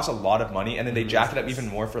importing them costs a lot of money and then they jack it up even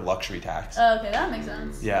more for luxury tax. Oh, okay, that makes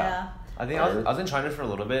sense. Yeah. I think I was in China for a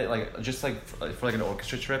little bit, like just like for like an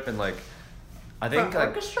orchestra trip, and like I think For like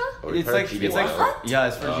orchestra? Or it's for like GDY? it's like What? yeah,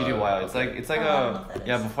 it's for Oh, GDY. It's okay. like Oh, I don't know what that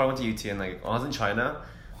yeah. is. Before I went to UT and like when I was in China,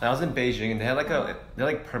 like, I was in Beijing and they had like they had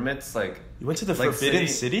like permits like You went to the Like Forbidden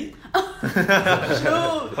city? City?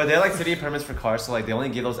 but they had like city permits for cars, so like they only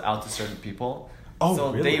give those out to certain people. Oh,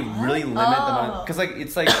 so really? they really limit the amount Oh. because like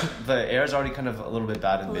it's like the air is already kind of a little bit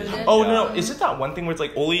bad in Polluted. Beijing. Oh Yeah. no, is it that one thing where it's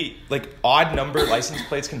like only like odd number license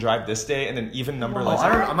plates can drive this day and then even number Oh, Oh, license? I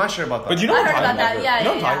don't. I'm not sure about that. But you know I what I'm heard talking about about. that. Yeah, You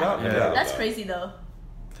know yeah, what I'm talking yeah. about? Yeah. That's crazy though.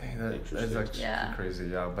 Dang, that's Interesting. actually Yeah. crazy.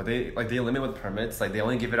 Yeah, but they limit with permits. Like they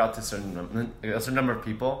only give it out to a certain number of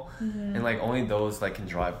people, Mm-hmm. and like only those like can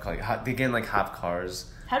drive. Like they can like have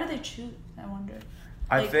cars. How do they choose? I wonder.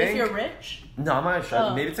 I Like, think if you're rich. no, I'm not sure.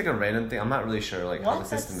 Oh. Maybe it's like a random thing. I'm not really sure like how the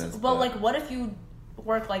system is. Well, but- like, what if you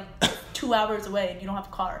work like 2 hours away and you don't have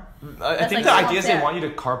a car? I That's, think like, the so idea is they unfair. want you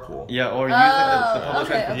to carpool. yeah, or use like, the Oh, public okay,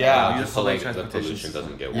 transportation. okay. Yeah. use So public like the transportation. pollution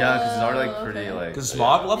doesn't get worse. Yeah, because it's already like Oh, pretty okay. like. Because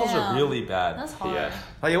smog Yeah. levels Yeah. are really bad. That's hard. Yeah.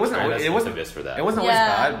 Like it wasn't. China's Always, it wasn't. infamous for that. It wasn't always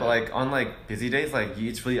Yeah. bad, but like on like busy days, like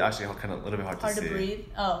it's really actually kind of a little bit hard Hard to to see. breathe.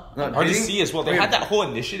 Oh. No, Hard to breathing- see as well. They Wait, had that whole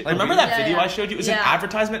initiative. like, Remember that yeah, video yeah. I showed you? It was an Yeah.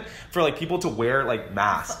 advertisement for like people to wear like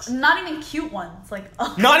masks. Not even cute ones. Like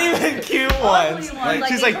Not even cute ugly ones. ones.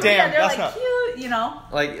 She's in like, Korea, damn, they're that's like not. cute, you know?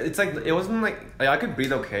 Like it's like it wasn't like I could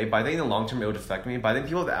breathe okay, but I think in the long term it would affect me. But I think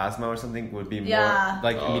people with asthma or something would be more Yeah.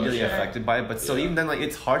 like Oh, immediately sure. affected by it. But still, Yeah. even then, like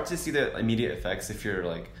it's hard to see the immediate effects if you're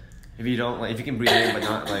like if you don't like if you can breathe in but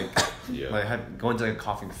not like Yeah. like go into like a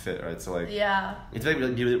coughing fit, right? So like Yeah. it's like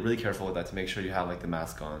be really careful with that to make sure you have like the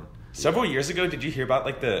mask on. Several years ago, did you hear about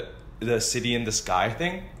like the city in the sky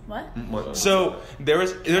thing? What? What? So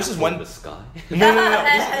there's this In one. the sky. No.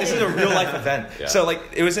 This is a real life event. Yeah. So like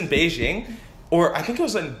it was in Beijing, or I think it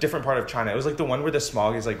was in a different part of China. It was like the one where the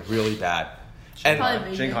smog is like really bad. And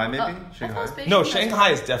Probably Beijing. Shanghai, maybe? Oh, I thought it Shanghai? was Beijing. no, That's Shanghai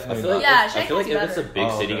right. is I definitely feel like not. Yeah, I feel like if Shanghai's it's a big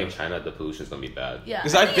better. city Oh, in okay. China, the pollution's gonna be bad. Yeah.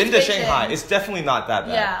 Because I I've think been to it's Shanghai. Beijing. It's definitely not that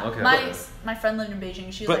bad. Yeah. Okay. My friend lived in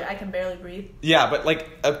Beijing. She's But- like, I can barely breathe. Yeah, but like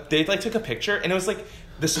they like took a picture, and it was like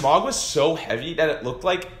the smog was so heavy that it looked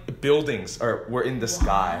like buildings were in the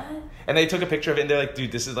sky. What? And they took a picture of it, and they're like,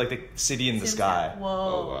 "Dude, this is like the city in the sky." Whoa.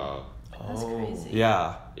 Oh wow. That's crazy.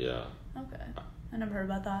 Yeah, Yeah. Okay. I never heard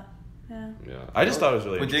about that. Yeah. Yeah. I just thought it was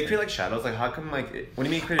really. But did they interesting. create like shadows? Like how come like what do you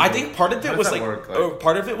mean create? I think part of How it does was that like, work?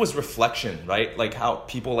 part of it was reflection, right? Like how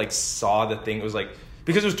people like saw the thing. It was like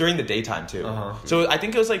because it was during the daytime too. Uh-huh. So I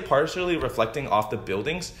think it was like partially reflecting off the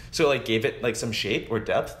buildings, so it, like gave it like some shape or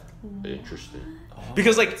depth. Interesting.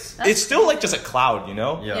 Because like it's still like just a cloud, you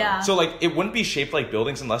know. Yeah. Yeah. So like it wouldn't be shaped like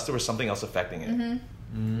buildings unless there was something else affecting it.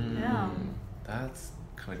 Yeah. That's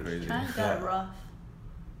kind of crazy. Kind of Yeah. got rough.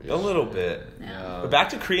 A little bit. Yeah. But back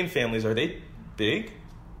to Korean families, are they big?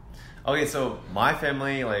 Okay, so my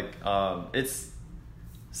family, like, it's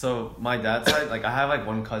so my dad's side, like, I have like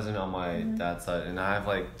one cousin on my Mm-hmm. dad's side, and I have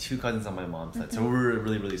like two cousins on my mom's side. So we're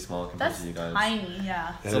really, really small compared That's to you guys. tiny.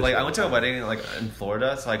 Yeah. That So is like, I really went to a tiny. wedding like in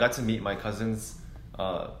Florida, so I got to meet my cousins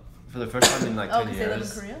for the first time in like Oh, 10 because they live in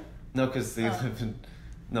years. Korea. No, because they Oh. live in.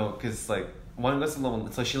 No, because like one goes to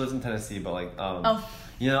Lone, so she lives in Tennessee, but like Oh.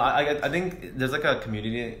 you know, I think there's like a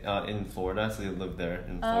community in Florida, so they live there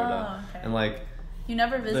in Florida, Oh, okay. and like You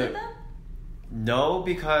never visit The- them? no,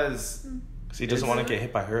 because So he doesn't It's- want to get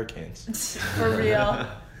hit by hurricanes. For real.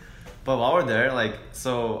 but while we're there, like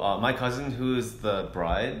so my cousin who's the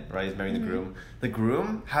bride, right, is marrying Mm-hmm. the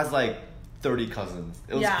groom has like 30 cousins.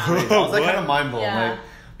 It was Yeah. crazy. I was like What? kind of mind blown. Yeah. Like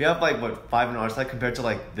we have like what 5 on our side compared to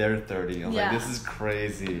like their 30. I was Yeah. like, this is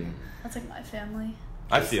crazy. That's like my family.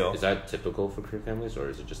 I feel. Is that typical for Korean families, or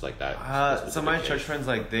is it just like that? So my specific church case? friends,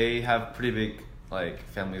 like they have pretty big like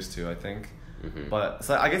families too, I think. Mhm. But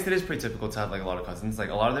so I guess it is pretty typical to have like a lot of cousins. Like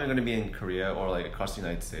a lot of them are going to be in Korea or like across the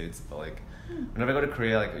United States. But like whenever I go to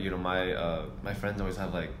Korea, like you know my friends always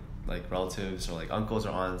have like relatives or like uncles or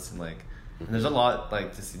aunts, and like and there's a lot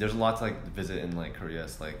like to see. There's a lot to like visit in like Korea.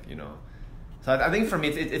 So like you know, so I think for me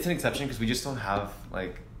it's an exception because we just don't have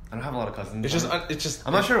like I don't have a lot of cousins. It's just.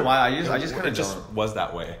 I'm not sure why. I just kind It of just don't. was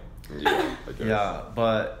that way. Yeah. I guess. Yeah,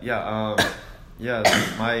 but yeah, yeah,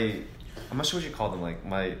 I'm not sure what you call them. Like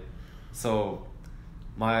my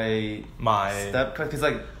My. step because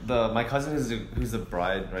like my cousin who's the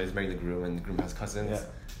bride, right? Is marrying the groom, and the groom has cousins. Yeah.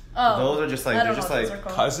 Oh. Those are just like I they're don't just know what like those are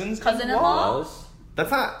called. Cousins? Cousin-in-law? Laws?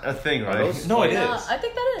 that's not a thing, right? those- No, it Yeah, is. I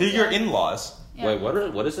think that is. They're your yeah. in-laws. Yeah. Wait,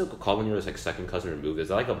 what is it called when you're like second cousin removed? Is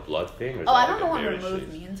that like a blood thing? Or is Oh, that I don't know like a what marriage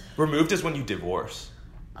removed thing? means. Removed is when you divorce,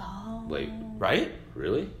 Oh. Wait, right?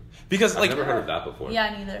 really? Because I've like never heard of that before. Yeah,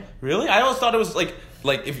 neither. really, I always thought it was like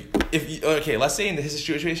if you, okay, let's say in his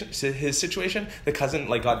situation, the cousin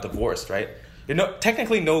like got divorced, right? You're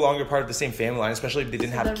technically no longer part of the same family line, especially if they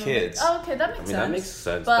didn't So have they're kids. Oh, okay, that makes I mean sense. that makes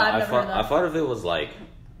sense. But But I've I never heard thought that. I thought of it was like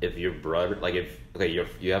if your brother, like if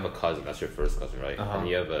you have a cousin, that's your first cousin, right? And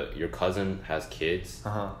you have your cousin has kids,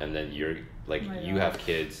 and then you're like you have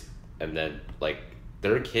kids, and then like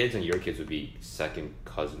their kids and your kids would be second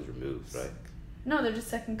cousins removed, right? No, they're just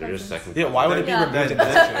second They're cousins. just second. Yeah, why would it be Yeah. removed in They're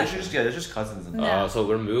the just, they're just cousins. No. So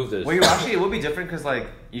removed is. Well, you actually, it would be different because like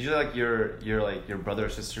usually like your brother or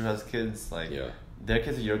sister who has kids, like Yeah. their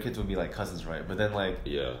kids and your kids would be like cousins, right? But then like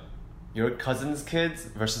Yeah. your cousin's kids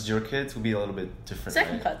versus your kids would be a little bit different.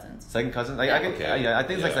 Second right? cousins. Second cousins. Like, Yeah. I can, Okay. yeah, I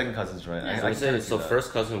think it's like Yeah. second cousins, right? Yeah. So I I'm can saying, see so that.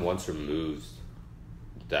 first cousin once removed,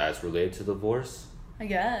 that's related to divorce. I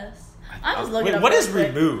guess. I'm just looking Wait, up what real is quick.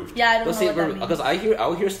 removed? Yeah, I don't Let's know see, what that means. because I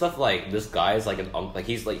would hear stuff like this guy is like an uncle, like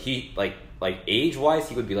he's like age wise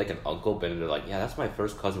he would be like an uncle, but they're like, yeah, that's my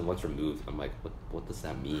first cousin once removed. I'm like, what does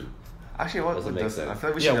that mean? Actually, what Doesn't does make it? I sense. feel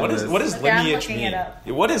like we should Yeah, know what is this. what does Okay, I'm lineage looking mean? it up.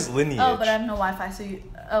 What is lineage? Oh, but I have no Wi-Fi, so you...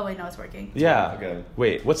 Oh, wait, no, it's working. Yeah. Okay.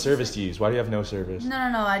 Wait, what service do you use? Why do you have no service? No,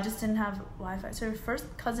 I just didn't have Wi-Fi. So your first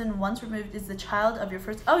cousin once removed is the child of your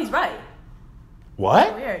first... Oh, he's right.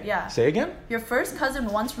 What? Weird, yeah. Say again? Your first cousin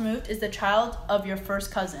once removed is the child of your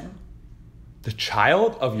first cousin. The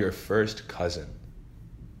child of your first cousin.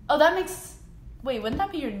 Oh, that makes... Wait, wouldn't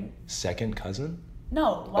that be your... Second cousin?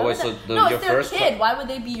 No. Why Oh, wait, would so that... the- No, your it's their first kid. Why would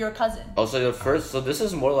they be your cousin? Oh, so the first, so this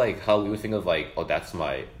is more like how we would think of like, oh, that's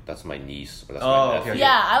my niece or that's Oh, my okay, nephew.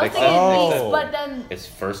 Yeah, I was Like, thinking oh. niece, but then it's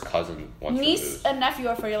first cousin once niece removed. and nephew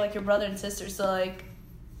are for your, like your brother and sister. So like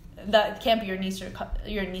that can't be your niece or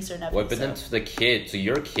your niece or nephew. Wait, but so. then to the kid, so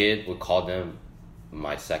your kid would call them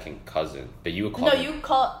my second cousin, but you would call No, them, you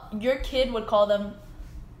call your kid would call them.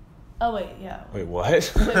 Oh wait, yeah. Wait, what?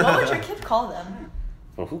 Wait, what would your kid call them?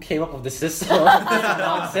 Well, who came up with this system?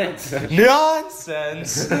 Nonsense.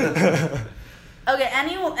 Nonsense! Okay,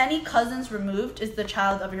 any cousins removed is the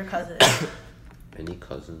child of your cousin. Any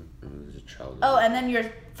cousin removes a child. Oh, and then your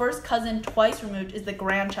first cousin twice removed is the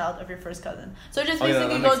grandchild of your first cousin. So it just Oh, yeah,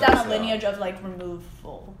 basically that goes makes down sense, a yeah. lineage of like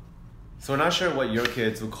removal. So we're not sure what your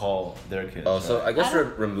kids would call their kids. Oh, so right? I guess I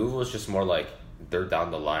don't- removal is just more like they're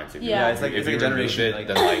down the line. So if Yeah. you, it's like- if it's like you a remove generation, it, like-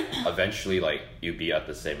 then like eventually like you'd be at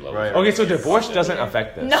the same level. Right. Okay, so divorce So doesn't weird.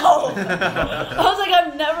 affect this. No, I was like,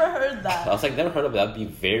 I've never heard I that. was like, never heard of that.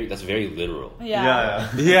 That's very literal. Yeah.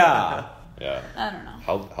 Yeah. Yeah. I don't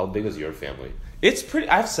know. How big is your family? It's pretty.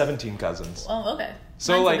 I have 17 cousins. Oh, okay.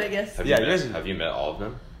 So, Mine's like- the biggest. Have Yeah, you you met, guys- have you met all of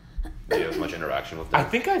them? Do you have much interaction with them? I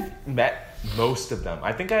think I've met most of them.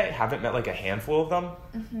 I think I haven't met like a handful of them.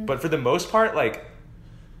 But for the most part, like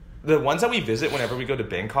the ones that we visit whenever we go to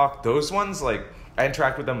Bangkok, those ones like I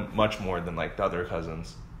interact with them much more than like the other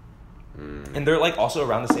cousins. And they're like also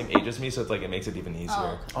around the same age as me, so it's like it makes it even easier. Oh,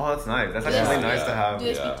 okay. Oh, that's nice. That's Yeah. actually really nice Yeah. to have. Do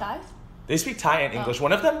they Yeah. speak Thai? They speak Thai and English.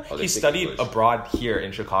 One of them, Oh, they he speak studied English. abroad here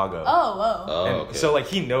in Chicago. Oh, whoa. Oh, And okay. so like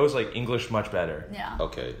he knows like English much better. Yeah.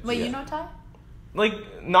 Okay. Wait, Yeah. you know Thai?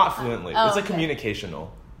 Like not fluently. Oh, It's like okay. communicational.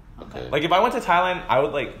 Okay. Like if I went to Thailand, I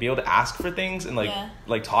would like be able to ask for things and like Yeah.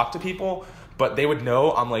 like talk to people, but they would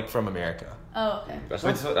know I'm like from America. Oh, okay. that's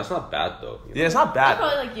not bad though. you Yeah, know? it's not That's bad.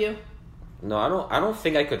 probably like you. No, I don't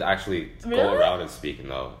think I could actually Really? go around and speak.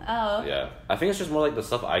 No. Oh, okay. Yeah, I think it's just more like the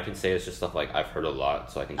stuff I can say is just stuff like I've heard a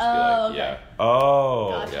lot, so I can just be Oh, like, okay. yeah, Oh.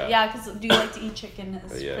 Gotcha. yeah. Yeah, because do you like to eat chicken?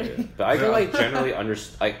 It's yeah, pretty... yeah. But I can like generally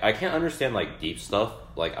understand. I can't understand like deep stuff.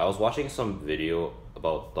 Like I was watching some video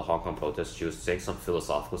about the Hong Kong protests. She was saying some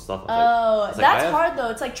philosophical stuff. I Oh, was like, I that's have- hard though.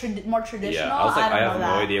 It's like more traditional. Yeah, I was like, don't I know have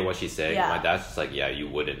that. no idea what she's saying. Yeah. My dad's just like, yeah, you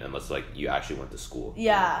wouldn't unless like you actually went to school.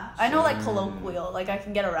 Yeah, I know like colloquial. Like I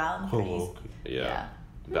can get around pretty easy. Yeah. Yeah.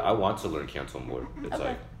 But I want to learn Canton more. It's Okay.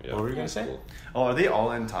 like, yeah. What were you gonna say? cool. Oh, are they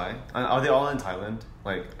all in Thai? Are they all in Thailand?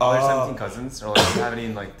 Like, are there 17 cousins? Or like, do you have any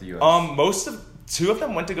in like the US? Two of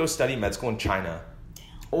them went to go study med school in China.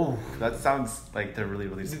 Oh, that sounds like they're really,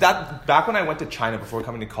 really smart. That back when I went to China before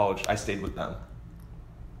coming to college, I stayed with them.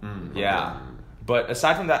 Yeah. But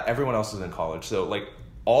aside from that, everyone else is in college. So like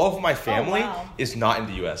all of my family wow. is not in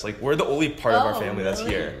the US. Like we're the only part of our Oh, family that's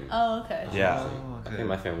really? here. Oh, okay. Yeah. Oh, I okay. think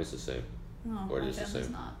my family's the same. Oh, Or it my is the family's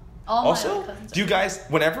same. not. All my Also, other cousins do you are- guys,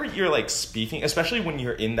 whenever you're like speaking, especially when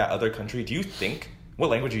you're in that other country, do you think, what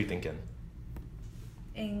language are you thinking?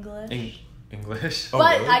 English? English? Oh,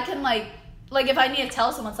 But really? I can like if I need to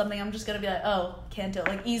tell someone something, I'm just gonna be like, oh, can't do it.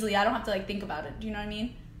 Like easily. I don't have to like think about it. Do you know what I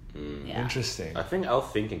mean? Yeah. Interesting. I think I'll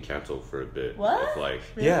think in Canton for a bit. What? If, like,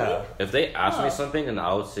 Really? Yeah. if they ask Oh. me something, then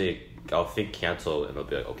I'll think Canton, and they'll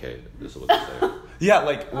be like, okay, this is what they say. Yeah,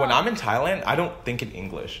 like when I'm in Thailand, I don't think in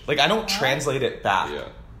English. Like I don't translate it back. Yeah.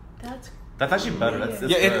 That's That's actually better. That's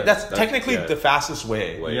Yeah, good. that's That's- technically yeah. the fastest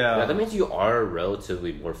way. Wait, Yeah. yeah. That means you are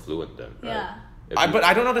relatively more fluent then, right? Yeah. If But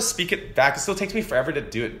I don't know how to speak it back. It still takes me forever to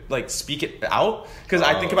do it, like speak it out, because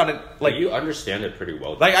I think Oh. about it Like like you understand it pretty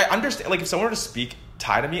well. Like I understand, like if someone were to speak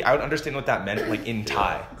Thai to me, I would understand what that meant like in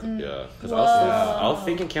Thai. Yeah, because Whoa. I'll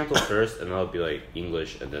think in Canto first, and then I'll be like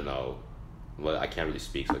English, and then well, I can't really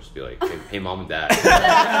speak, so I'll just be like, hey mom and dad.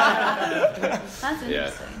 That's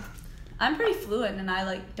interesting. I'm pretty fluent, and I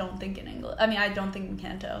like don't think in English. I mean, I don't think in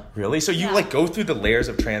Canto. Really? So you Yeah. like go through the layers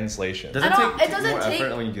of translation. Does I it don't- take it doesn't more take,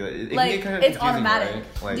 effort when you do it? It can Like get kind of it's confusing, automatic.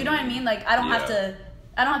 right? Like, Do you know what I mean? Like I don't have Yeah. to.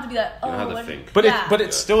 I don't have to be like, oh, don't have to what- think. But yeah.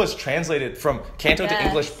 it still is translated from Canto to Yes.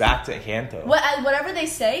 English back to Canto. Whatever they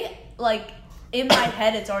say, like in my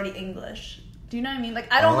head, it's already English. Do you know what I mean?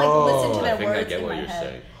 Like I don't like listen to Oh, I their think I words get in what my you're head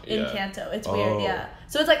saying. in Yeah. Canto. It's Oh. weird, yeah.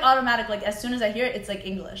 So it's like automatic. Like as soon as I hear it, it's like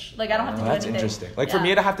English. Like I don't have to do That's anything. interesting. Like for Yeah.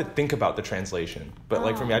 me, I'd have to think about the translation. But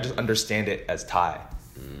like for me, I just understand it as Thai.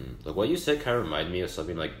 Like what you said kind of reminded me of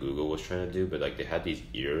something like Google was trying to do, but like they had these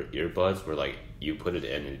earbuds where like you put it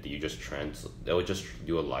in and you just they would just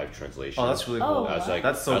do a live translation. Oh, that's really Oh, cool. As like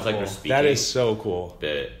That's so as like cool. they're speaking. That is so cool.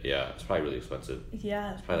 But yeah, it's probably really expensive.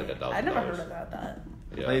 Yeah. It's probably like $1,000. I never heard about that.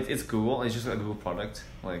 Yeah. Like it's Google. It's just a Google product.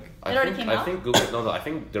 Like I It already think, came I out? think Google. No, I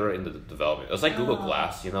think they're in the development. It was like Google Oh.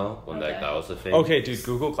 Glass, you know, when Okay. like that was a thing. Okay, dude,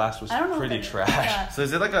 Google Glass was I don't know. pretty if they- trash. Yeah. so,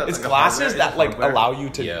 is it like a? It's like a glasses hardware? that Is it like hardware? allow you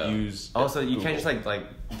to Yeah. use. Oh, so you Google. can't just like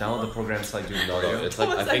download the programs to like do No, audio. it's like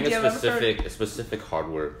I What's think that? it's Do you ever specific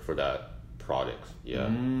hardware for that product. Yeah.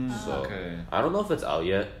 So okay. I don't know if it's out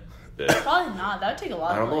yet. But Probably not. That would take a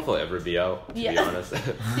lot. I don't know of, if it'll ever be out. To be Yeah. honest. You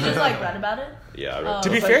just like read about it. Yeah. I read, Oh. To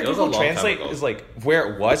be it was fair, like- it was a Google long time Translate ago. is like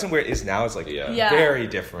where it was and where it is now is like Yeah. Yeah. very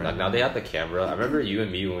different. Like now they have the camera. I remember you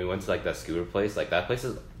and me when we went to like that scooter place. Like that place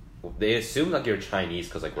is. They assume like you're Chinese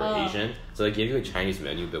because like we're Oh. Asian, so they give you a Chinese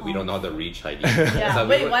menu, but we don't know how to read Chinese. Yeah. So we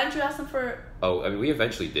Wait, were- why didn't you ask them for? Oh, I mean, we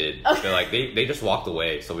eventually did. Okay. But like they just walked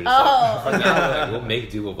away, so we just Oh, like, for now, like, we'll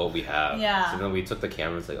make do with what we have. Yeah. So then we took the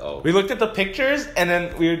camera and it's like, oh, We looked at the pictures and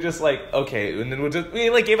then we were just like, okay, and then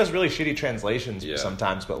we like gave us really shitty translations Yeah.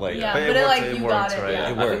 sometimes, but like Yeah, But it but it, worked, like it you worked, got it. right? Yeah. It I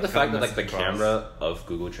think worked. the fact that like the Message across. camera of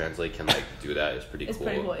Google Translate can like do that is pretty It's cool.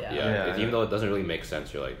 pretty cool, yeah. Yeah, Even though it doesn't really make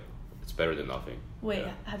sense, you're like, it's better than nothing. Wait,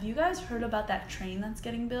 Yeah. have you guys heard about that train that's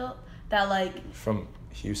getting built? That like, from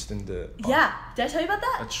Houston to yeah. Did I tell you about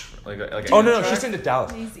that? Like a Oh no, track? Houston to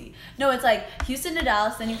Dallas. Crazy. No, it's like Houston to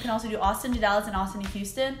Dallas. Then you can also do Austin to Dallas and Austin to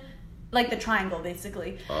Houston, like the triangle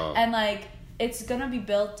basically. Oh. And like it's gonna be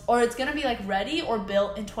built, or it's gonna be like ready or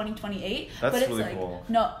built in 2028. That's but it's really like cool.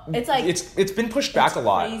 no, it's like It's been pushed back it's a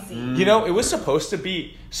lot. crazy. You know, it was supposed to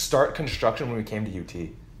be start construction when we came to UT,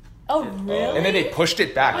 Oh really? and then they pushed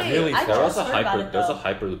it back Wait, really I far. There was a just heard about it, there's a though.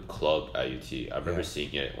 Hyperloop club at UT. I remember Yeah.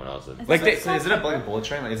 seeing it when I was in. Is Like that they- what So is it a called? like bullet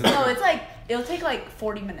train? Like, is it No, it's like it'll take like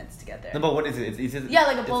 40 minutes to get there. No, but what is it? Is it Yeah,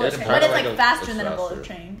 like a bullet it's train, kinda but it's like like a- faster it's than a bullet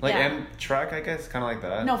faster. train. like yeah. Amtrak? I guess kind of like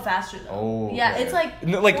that. No, faster though. Oh, Yeah, okay. it's like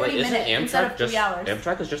No, like- 40 Isn't minutes instead of 3 just hours.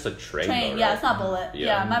 Amtrak is just a train. Train, though, yeah, right? it's not bullet.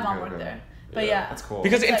 Yeah. Yeah, my mom Okay, worked okay. there. But Yeah. yeah, That's cool.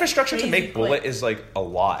 Because It's, like, infrastructure to crazy make bullet quick. is like a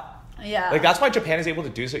lot. Yeah. Like that's why Japan is able to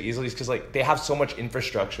do so easily, is because like they have so much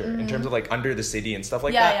infrastructure in terms of like under the city and stuff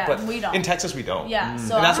like Yeah, that. yeah, But we don't. in Texas we don't. Yeah,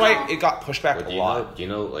 so and that's I why don't know. it got pushed back But a lot. do you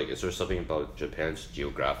know, like, is there something about Japan's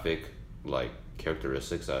geographic, like,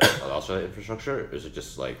 characteristics that allows for that infrastructure? Or is it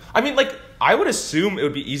just like, I mean, like I would assume it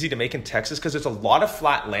would be easy to make in Texas because there's a lot of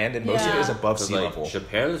flat land and most of it Yeah. is above 'cause, sea like, level.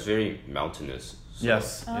 Japan is very mountainous. So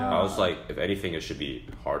Yes. Oh. Yeah. I was like, if anything, it should be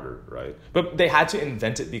harder, right? But they had to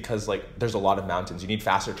invent it because like there's a lot of mountains. You need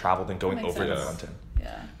faster travel than going Makes over the sense. mountain.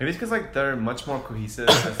 Yeah. Maybe it's because like they're much more cohesive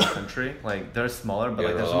as a country. Like they're smaller, but like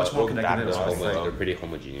Yeah, there's they're much more all- connected than they're us. all- They're Like, pretty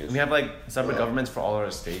homogeneous. we have like separate governments for all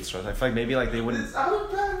our states, right? I feel like maybe like they wouldn't.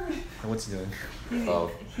 What's he doing?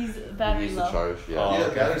 Oh, He's battery use the low. charge, yeah. Oh, Yeah,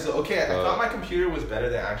 okay. batteries. Okay, I Uh, thought my computer was better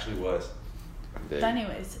than it actually was. They- But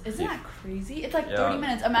anyways, isn't Yeah. that crazy? It's like Yeah. 30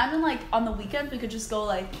 minutes. Imagine like on the weekends we could just go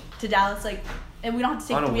like to Dallas, like, and we don't have to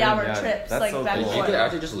take On a 3-hour whim, yeah. trips That's like so back cool. and You could forth.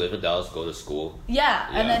 actually just live in Dallas, go to school. Yeah,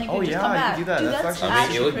 and then you Oh, could just yeah, come you could back. do that. Dude, That's that's actually- I mean,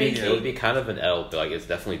 actually it would crazy. be it would be kind of an L, but like it's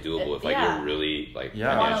definitely doable if like Yeah. you're really like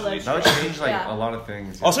Yeah. financially Wanna That would strong. change like Yeah. a lot of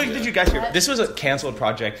things. Also, Yeah. did you guys hear? What? This was a canceled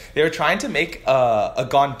project. They were trying to make a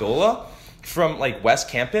gondola from like West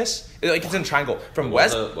Campus. Like it's in triangle from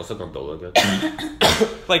West. What's a gondola again?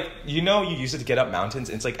 Like you know, you use it to get up mountains.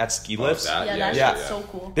 And it's like at ski lifts. that? Yeah, Yeah, that yeah. shit's so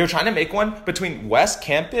cool. They were trying to make one between West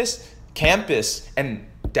Campus, and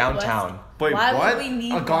downtown. Wait, Why what? would we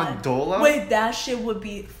need A one? gondola? Wait, that shit would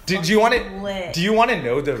be. Do you want lit. to? Do you want to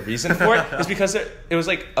know the reason for it? It's because it was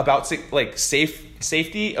like about like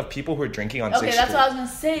safety of people who are drinking on. Okay, 6th that's Street. what I was gonna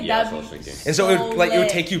say. Yeah, That'd that's be what I was thinking. And so it would, like it would lit.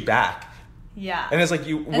 take you back, Yeah. and it's like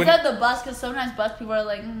you wouldn't. Instead of the bus, because sometimes bus people are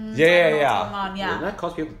like, Yeah, I don't know yeah. what's going on. Yeah. Wouldn't that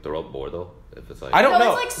cause people to throw up more though? If it's like I don't no,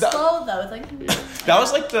 know. it's like slow though. It's like That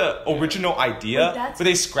was like the original idea, Wait, that's- but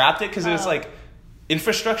they scrapped it because it was Oh. like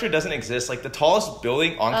infrastructure doesn't exist. Like the tallest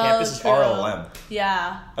building on campus is true. RLM.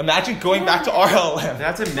 Yeah. Imagine going back to They RLM.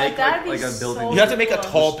 have to make that'd like be a building. so You have to make a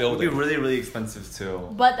cool. tall It would be building. really, really expensive too.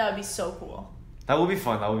 But that would be so cool. That would be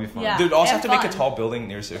fun. That would be fun. Yeah. Dude, also have And to make a fun. tall building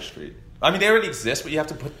near 6th Street. I mean, they already exist, but you have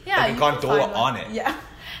to put Yeah. like a you can gondola find one. on it. Yeah.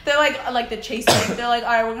 They're like the chase thing. They're like, all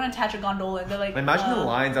right, we're gonna attach a gondola. And they're like, Imagine the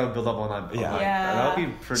lines that would build up on that. Yeah. Yeah. That would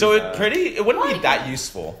be pretty. So bad. it wouldn't be Like- that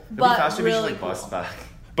useful. It'd be But faster if we just really like bus cool. back.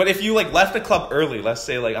 But if you like left the club early, let's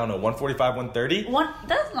say like I don't know, 1:45, 1:30.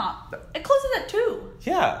 That's not. It closes at 2.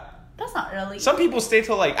 Yeah. That's not early. Some people stay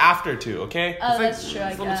till like after 2, okay? Oh, It's like- that's true. I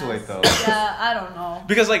it's a little guess. too late, though. Yeah, I don't know.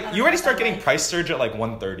 Because I like don't you already know start that getting way. price surge at like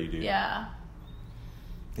 1:30, dude. Yeah.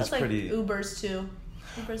 It's That's like pretty. Ubers too.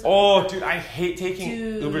 Ubers Oh, dude, I hate taking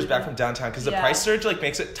Dude. Ubers back from downtown because the Yeah. price surge like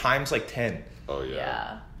makes it times like 10. Oh yeah.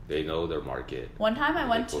 Yeah. They know their market. One time I They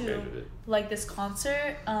went take to advantage of it. like this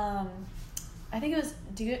concert. I think it was.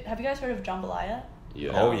 Have you guys heard of Jambalaya?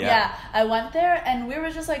 Yeah. Oh, yeah. I went there and we were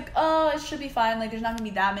just like, oh, it should be fine. Like, there's not gonna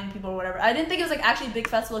be that many people or whatever. I didn't think it was like actually a big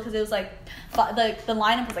festival because it was like, the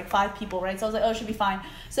lineup was like 5 people, right? So I was like, oh, it should be fine.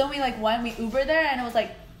 So when we like went, we Ubered there and it was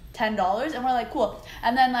like $10 and we're like, cool.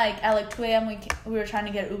 And then like at like 2 a.m. we were trying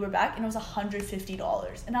to get Uber back and it was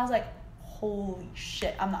 $150 and I was like, holy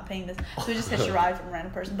shit, I'm not paying this. So we just hitched a ride from a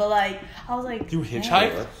random person. But like, I was like, You damn.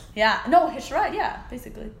 hitchhiked? Yeah, no, hitched a ride, yeah,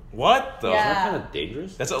 basically. What the? Yeah. Isn't that kind of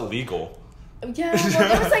dangerous? That's illegal. Yeah, well,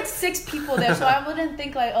 there was like 6 people there, so I wouldn't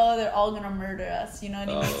think like, oh, they're all gonna murder us, you know what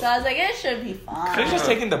I mean? Oh. So I was like, it should be Could fine. have just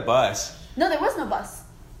taken the bus. No, there was no bus.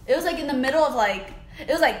 It was like in the middle of like, it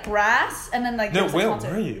was like grass, and then like. No, there was a where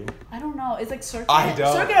concert. were you? I don't know. It's like Circuit. I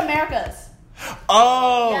don't. Circuit Americas.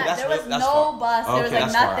 Oh, Yeah, that's there was that's no far. bus, there was, Okay,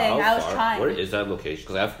 like, that's far nothing. out. I was far? trying. Where is that location?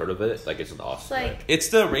 Because I've heard of it. Like it's in Austin. It's like- right? It's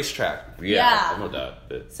the racetrack Yeah. I know that.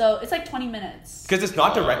 But So it's like 20 minutes. because it's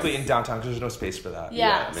not directly in downtown because there's no space for that. Yeah,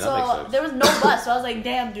 Yeah, I mean, that makes so sense. there was no bus, so I was like,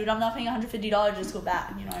 damn, dude, I'm not paying $150 just to go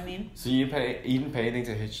back. You know what I mean? So you didn't pay anything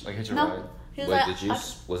to hitch a No. ride? He was wait, like, did you? I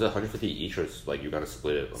Was it 150 each or like you gotta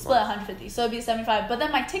split it? split 150, so it'd be 75. But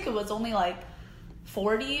then my ticket was only like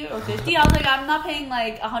 40 or 50. I was like, I'm not paying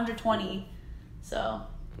like 120. So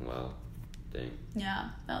Wow, dang. yeah,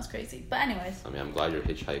 that was crazy. But anyways, I mean, I'm glad your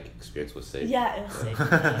hitchhike experience was safe. yeah, it was safe.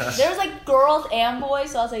 There was like girls and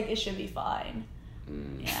boys, so I was like, it should be fine.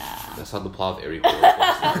 Mm. Yeah. That's how the plot of every horror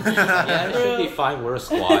film is. Yeah, it should be fine. We're a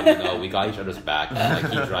squad, you know. We got each other's back. And,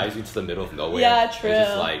 like he drives you to the middle of nowhere. Yeah, It's true.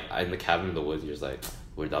 just like in the cabin in the woods. You're just like,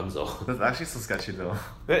 we're donezo. That's actually so sketchy though.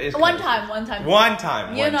 That is One crazy. time. One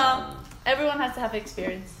time. You one know, time. everyone has to have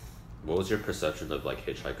experience. What was your perception of like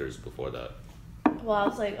hitchhikers before that? Well, I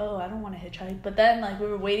was like, oh, I don't want to hitchhike. But then, like, we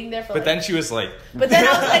were waiting there for. But like, then she was like, But then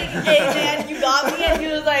I was like, hey man, you got me, and he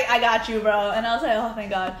was like, I got you, bro. And I was like, oh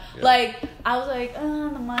thank God. Yeah. Like I was like,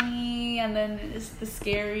 the money, and then it's the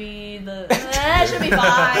scary, it should be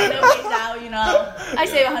fine. It works out, you know. I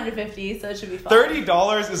save 150, so it should be fine.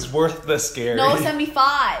 $30 is worth the scare. No,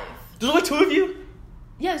 75. There's only 2 of you?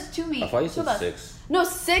 Yeah, it's 2 me. I thought you 2 said of us. 6. No,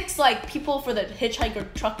 6 like people for the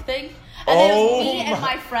hitchhiker truck thing, and then it was Oh me and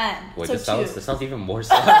my- my friend. Wait, so this 2. sounds even more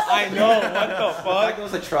sus. I know, what the Like fuck? it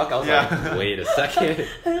was a truck. I was Yeah. like, wait a second. It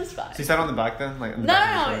was fine. So you sat on the back then, like in the No,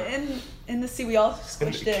 back no, of the no. In the seat, we all In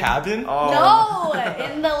squished the in. cabin? Oh. No,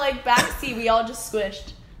 in the like back seat, we all just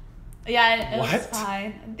squished. Yeah, it was What?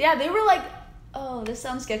 fine. Yeah, they were like, oh, this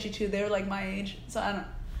sounds sketchy too. They were like my age, so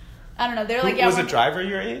I don't know. They're like, yeah, was the we're- driver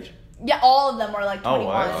your age? Yeah, all of them were like 21. Oh,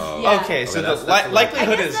 what? Oh. Yeah. Okay, so that's- the that's I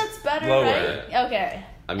likelihood guess is that's better, lower. right? Okay.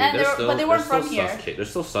 I mean, And there's they were- still, but they weren't there's from still here. There's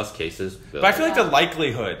still sus cases. But I feel like Yeah. the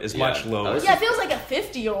likelihood is Yeah. much lower. That Yeah, if it was like a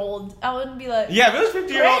 50-year-old, I wouldn't be like, Yeah, if it was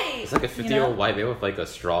 50-year-old. great. It's like a 50-year-old you know? white man with like a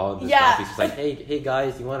straw in his Yeah. mouth. He's just like, hey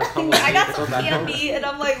guys, you want to come with me I got to some go back home? candy, and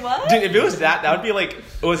I'm like, what? Dude, if it was that would be like,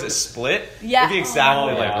 was it Split? Yeah. It'd be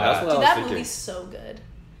exactly Oh, like yeah. that. That's what I Dude, was that thinking. movie's so good.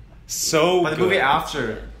 So But the good. movie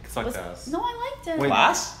after sucked Was- ass. No, I liked it. Wait,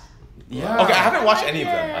 Glass? Yeah. Okay, I haven't watched I any of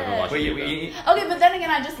liked them. it. I haven't watched Wait, any of them. wait, Okay, but then again,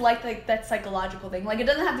 I just like that psychological thing. Like, it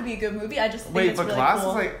doesn't have to be a good movie. I just think wait, it's but really Glass cool.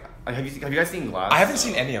 is like. Have you guys seen Glass? I haven't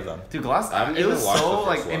seen any of them. Dude, Glass. I haven't It was even watched so the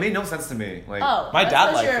like first it one. made no sense to me. Like Oh, My that's dad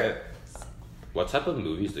for liked sure. it. What type of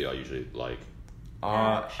movies do y'all usually like?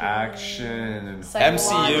 action and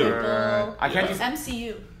Psychological. I can't Yeah. just.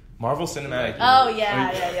 MCU. Marvel Cinematic. Oh Universe.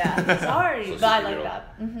 yeah. Sorry, So but I like superhero.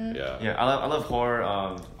 that. Mm-hmm. Yeah. Yeah, I love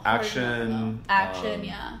horror, action, Action,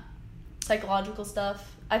 yeah. Psychological stuff.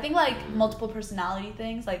 I think like multiple personality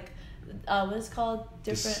things, like what is it called?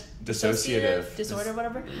 Different Dissociative. disorder,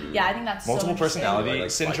 whatever. Yeah, I think that's Multiple so interesting. personality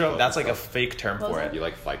Like syndrome. Fight Club That's like a stuff. fake term What was for it? it. You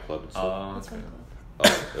like Fight Club and stuff? What's okay. Fight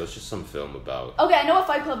Club? Oh, it was just some film about. Okay, I know what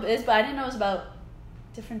Fight Club is, but I didn't know it was about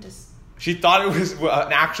different She thought it was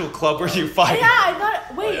an actual club where you fight. Yeah, I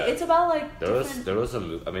thought. Wait, yeah. it's about like. There different... was a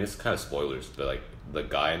movie. I mean, it's kind of spoilers, but like the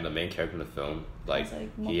guy and the main character in the film, like Has,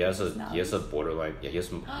 like, he has multiple a borderline. Yeah, he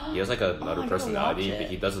has like another I gotta personality, watch but it.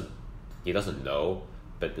 he doesn't know.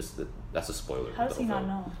 But that's a spoiler. How of does the he whole not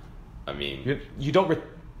film. know? I mean, You don't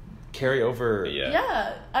carry over.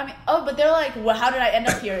 Yeah. I mean, but they're like, well, how did I end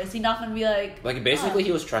up here? Is he not gonna be like? Like basically,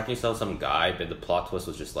 he was tracking some guy, but the plot twist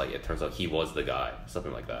was just like it turns out he was the guy,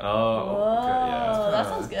 something like that. Oh, Whoa, okay, yeah. that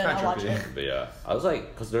sounds good. I'll watch it. But yeah, I was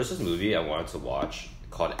like, because there's this movie I wanted to watch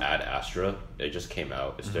called Ad Astra. It just came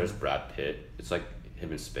out. It's there's Brad Pitt. It's like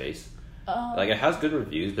him in space. Oh. Like it has good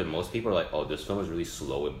reviews, but most people are like, "Oh, this film is really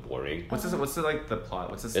slow and boring." What's this? What's the like the plot?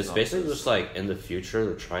 What's this? It's synopsis? basically just like in the future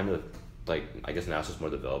they're trying to, like, I guess NASA's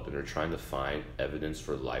more developed and they're trying to find evidence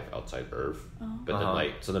for life outside Earth. But then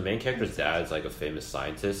like so the main character's dad is like a famous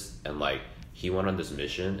scientist and like he went on this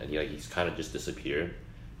mission and he's kind of just disappeared.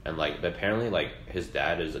 And like apparently like his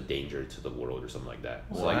dad is a danger to the world or something like that.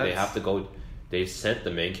 So like they What? have to go. They sent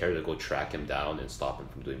the main character to go track him down and stop him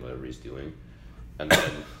from doing whatever he's doing. And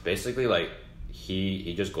then basically like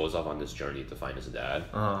he just goes off on this journey to find his dad.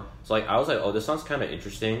 So like I was like, oh, this sounds kind of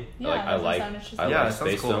interesting. Yeah, Like I does it like sound interesting? I Yeah, it like sounds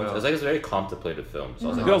space cool, films. yeah. It's like it's a very contemplative film. So I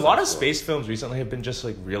was like, A oh, lot that of sounds cool. space films recently have been just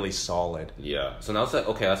like really solid. Yeah. So now I was like,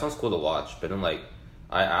 okay, that sounds cool to watch. But then like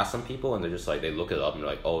I asked some people and they're just like they look it up and they're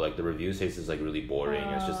like, oh, like the reviews say this is like really boring.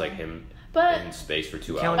 It's just like him But- in space for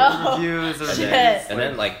 2 Can't hours. look at reviews or shit. anything. And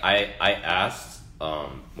then like I asked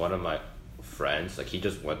one of my friends, like he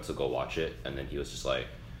just went to go watch it and then he was just like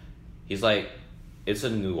he's like it's a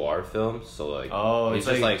noir film, so like Oh, he's it's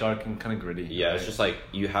just like dark and kind of gritty. yeah, right? it's just like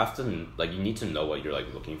you have to like you need to know what you're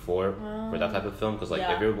like looking for that type of film because like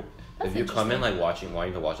Yeah. if you come in like wanting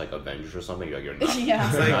to watch like Avengers or something, you're not. Yeah.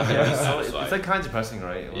 It's like, Not gonna be it's satisfied. like kind of depressing,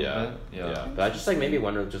 right? A little Yeah, bit? yeah. But I just like maybe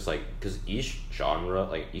wonder just like because each genre,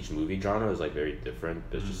 like each movie genre, is like very different.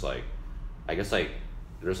 But it's just like, I guess like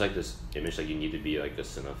there's like this image like you need to be like a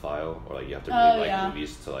cinephile or like you have to really like yeah.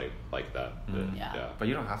 movies to like that. But, Yeah. yeah, But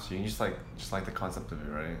you don't have to. You can just like the concept of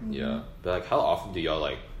it, right? yeah. But like, how often do y'all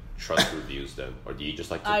like trust reviews then, or do you just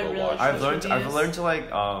like to I go really watch? trust I've learned. I've reviews. learned to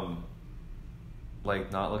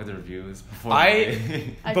like not look at the reviews before.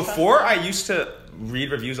 I I before trust I them. used to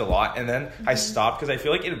read reviews a lot, and then I stopped because I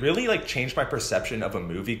feel like it really like changed my perception of a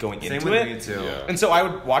movie going Same into with it. me too. Yeah. And so I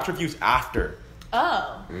would watch reviews after.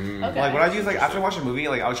 Oh. Mm. Okay. Like what I do is like after I watch a movie,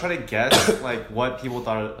 like I would try to guess like what people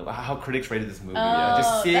thought, how critics rated this movie. Oh,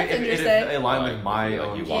 Just see that's if it interesting. aligned Like, with my like,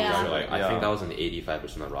 own. you walk Yeah. out, you're like, I Yeah. think that was an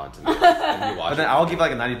 85% on Rotten Tomatoes, and you watch But then it. I'll give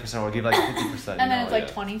like a 90% or give like 50%. And then it's like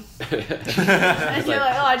yeah. 20. It's And you're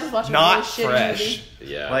like, oh, I just watched a Not really shitty fresh.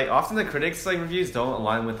 movie. yeah, Like often the critics like reviews don't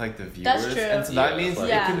align with like the viewers, That's true. and so that Yeah, means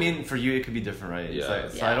like- it could mean for you it could be different, right? It's Yeah.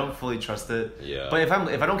 like, so Yeah. I don't fully trust it. Yeah. But if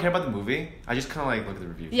I don't care about the movie, I just kind of like look at the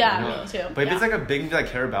review. Yeah, you know? me too. But if Yeah. it's like a big movie I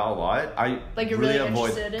care about a lot, I Like, you're really really avoid.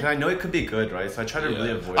 interested in- Because I know it could be good, right? So I try to Yeah.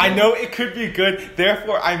 really avoid. I it. know it could be good,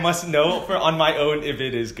 therefore I must know for on my own if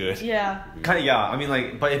it is good. Yeah. Kind of, yeah. I mean,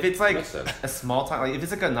 like, but if it's like Makes sense. a small time, like if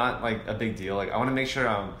it's like a not like a big deal, like I want to make sure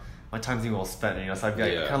my time's being well spent. You know, so I like,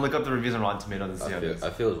 Yeah. kind of look up the reviews on Rotten Tomatoes and see how it is. I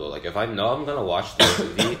feel as well. Like if I know I'm gonna watch the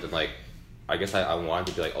movie, then like I guess I want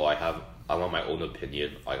to be like, oh, I want my own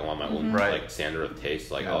opinion. Like I want my own Right. like standard of taste.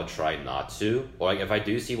 Like Yeah. I'll try not to. Or like if I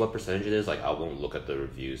do see what percentage it is, like I won't look at the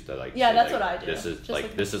reviews that like Yeah, say, that's like, what I do. This is Just like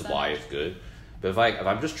look at this the is why percentage. it's good. But if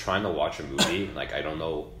I'm just trying to watch a movie, like I don't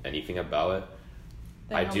know anything about it,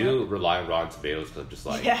 Then I I'll do look. rely on Rotten Tomatoes because I'm just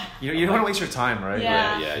like Yeah. You don't want to waste your time, right?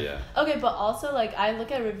 Yeah. yeah. Okay, but also like I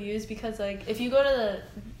look at reviews because like if you go to the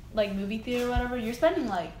like movie theater or whatever, you're spending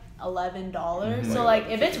like $11. So like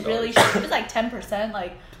if it's really $50. if it's like 10%,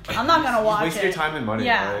 like I'm not gonna watch Waste it. your time and money.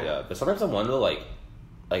 Yeah. Right? Yeah, but sometimes I wonder, like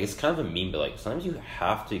it's kind of a meme, but like sometimes you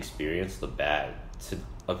have to experience the bad to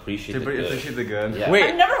appreciate To the good. appreciate the good. Yeah. Wait.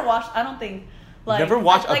 I've never watched. I don't think. Like, Never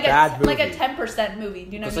watched a like bad like a movie. 10% movie.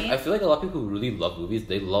 Do you know Because what I like I mean? feel like a lot of people who really love movies,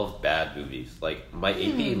 they love bad movies. Like my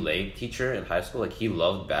AP Lang teacher in high school, like he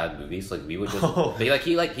loved bad movies. Like we would just Oh. he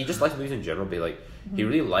just likes movies in general. But like he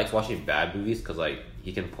really likes watching bad movies because like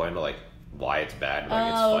he can point to like why it's bad and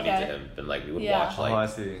like it's Oh, funny okay. to him. And like we would Yeah. watch Oh, I like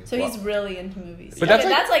see. So he's really into movies. But Okay, that's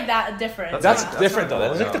like- that's like that different. That's Yeah. different though.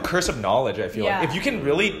 That's like Yeah. the curse of knowledge, I feel Yeah. like. If you can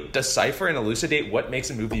really decipher and elucidate what makes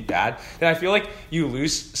a movie bad, then I feel like you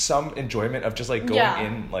lose some enjoyment of just like going Yeah.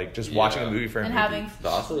 in, like just Yeah. watching a movie for a and movie. having. But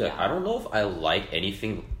also, like, Yeah. I don't know if I like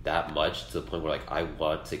anything that much to the point where like I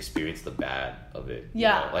want to experience the bad of it. you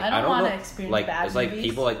Yeah, know? Like I don't wanna know, experience like, bad It's like movies.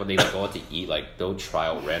 people like when they go out to eat, like they'll try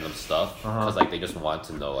out random stuff because like they just want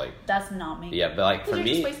to know, like That's not me. yeah. But like Because for you're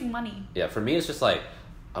just me, wasting money. yeah, for me it's just like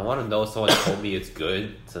I want to know if someone told me it's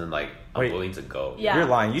good, so then like I'm Wait. willing to go. Yeah. You're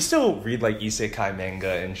lying. You still read like isekai manga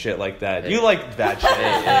and shit like that. Hey. You like that shit.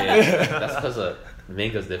 Hey, that's because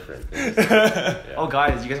manga's different. Yeah. Oh,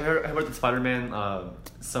 guys, you guys heard about the Spider-Man,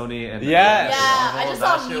 Sony and Yes. Yeah, I just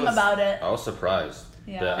saw That a shit meme was- about it. I was surprised.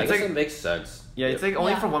 Yeah. But I It's guess like- it makes sense. Yeah, it's like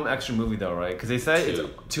only Yeah. for one extra movie though, right? Because they said Two.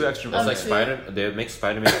 it's 2 extra It's Oh, like two. They make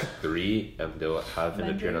Spider-Man 3, and they'll have him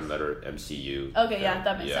appear in Avengers. another MCU. Okay, yeah, And-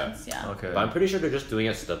 that makes sense. Yeah. Okay. But I'm pretty sure they're just doing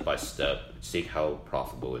it step by step, seeing how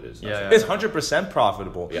profitable it is. That's Yeah, it. It's 100%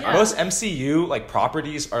 profitable. Yeah. Most MCU like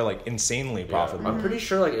properties are like insanely Yeah. profitable. I'm pretty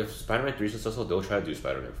sure like if Spider-Man 3 is successful, they'll try to do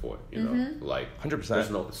Spider-Man 4. You know, Mm-hmm. like 100%. There's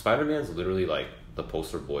no Spider-Man's literally like the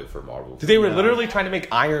poster boy for Marvel. They were Yeah. literally trying to make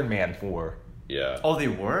Iron Man 4. Yeah. Oh, they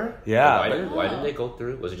were? Yeah. Why didn't they go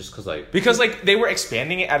through? Was it just because like Because like they were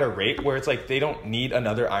expanding it at a rate where it's like they don't need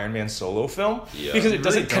another Iron Man solo film Yeah. because They it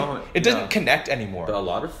doesn't really don't. it doesn't Yeah. connect anymore. But a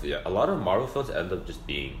lot of Marvel films end up just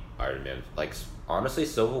being Iron Man. Like honestly,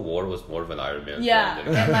 Civil War was more of an Iron Man Yeah, film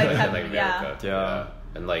than, and, like, than, have- America. yeah.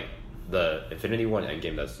 And like the Infinity War and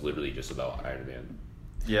Endgame, that's literally just about Iron Man.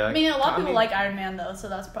 Yeah. I mean, a lot of people like Iron Man though, so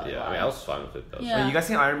that's probably Yeah, why. I mean, I was fine with it though. Yeah. Wait, you guys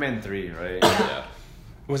seen Iron Man 3, right? Yeah,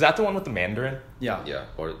 Was that the one with the Mandarin? Yeah. yeah.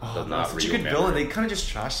 Or the Oh, not such a real good Man. villain. They kind of just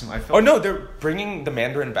trashed him. I felt. Oh no, they're bringing the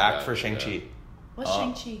Mandarin back Yeah, for Shang-Chi. yeah. What's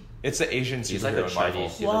Shang-Chi? It's the Asian He's superhero like a in Marvel.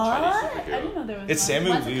 Chinese. He's What? a Chinese I superhero. didn't know there was It's one. Samu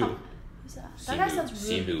When's it Liu. come- Who's that? That guy sounds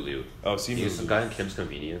really... Simu Liu. Oh, Simu He's the Liu. guy in Kim's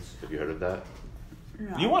Convenience. Have you heard of that?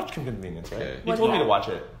 No. You watched Convenience, right? Okay. You What told is me to that? watch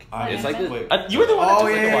it. It's like Wait. You were the one that Oh, told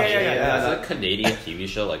me yeah, to yeah, watch yeah, it. yeah. It's a Canadian TV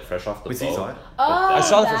show, like fresh off the Wait, boat. so you saw it? Oh, I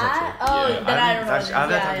saw the first that? episode. Oh, Yeah. then I don't know. I haven't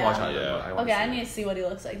had time to watch yeah. it. Yeah. but I wanna Okay, I see need it. to see what he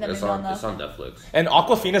looks like. Then It's maybe on I'll it's know. on Netflix. And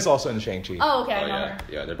Aquafina's also in Shang-Chi. Oh, okay, I Oh, know yeah. her.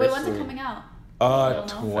 Yeah, they're Wait, when's it basically- coming out? Uh, don't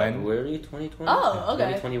know. 20. February 2020. Oh,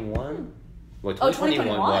 okay. 2021. Wait, Oh,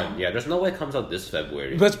 2021. Yeah, there's no way it comes out this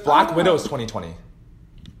February. But it's Black Oh. Widow's 2020.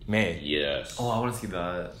 May. Yes. Oh, I want to see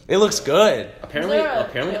that. It looks good. Apparently, Is there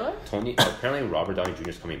a trailer? apparently Robert Downey Jr.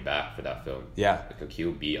 is coming back for that film. Yeah. Like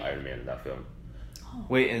he'll be Iron Man in that film.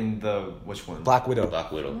 Wait, in the which one? Black Widow.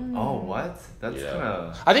 Black Widow. Oh, what? That's Yeah. kind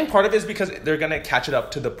of. I think part of it is because they're gonna catch it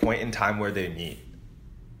up to the point in time where they meet.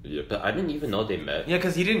 Yeah, but I didn't even know they met. Yeah,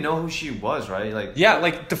 because he didn't know who she was, right? Like. Yeah,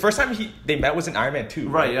 like the first time they met was in Iron Man 2.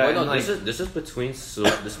 Right. Yeah. Wait, no, and, like, this is between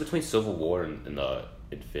Civil War and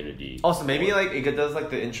Infinity. Also, maybe War. like it does like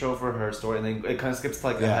the intro for her story, and then it kind of skips to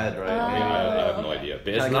like the Yeah. head, right? Oh. Maybe. I have no idea,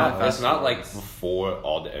 but it's Kinda not. fast It's not like forwards. before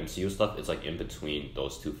all the MCU stuff. It's like in between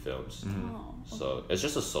those two films. Oh, So it's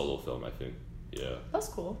just a solo film, I think. Yeah. that's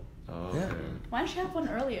cool. Oh, Yeah. okay. Why didn't you have one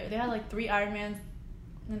earlier? They had like 3 Iron Mans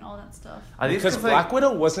and all that stuff. I think Because it's Black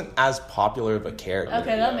Widow wasn't as popular of a character.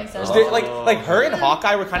 Okay, that makes sense. They- like her and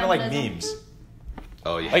Hawkeye were kind of like Feminism. memes.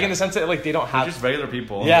 Oh yeah. Like in the sense that like they don't They're have just regular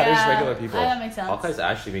people. Yeah. there's regular people. That makes sense. Hawkeye's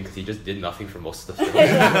actually mean because he just did nothing for most of the film.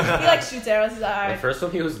 yeah, he like shoots arrows. He's like, The alright. first one,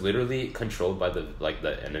 he was literally controlled by the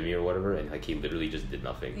enemy or whatever, and like he literally just did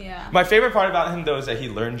nothing. Yeah. My favorite part about him though is that he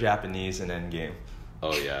learned Japanese in Endgame.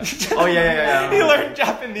 Oh yeah. Oh yeah. He learned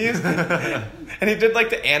Japanese, and he did like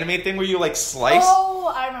the anime thing where you like slice,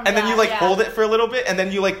 Oh, I remember. and then you that, like yeah. hold it for a little bit, and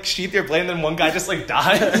then you like sheath your blade, and then one guy just like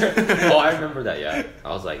dies. Oh, I remember that. Yeah. I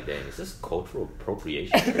was like, dang, is this cultural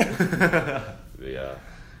appropriation? Yeah.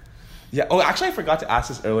 Yeah. Oh, actually, I forgot to ask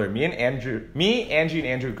this earlier. Angie, and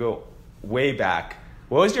Andrew go way back.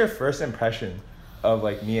 What was your first impression of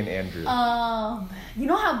like me and Andrew? You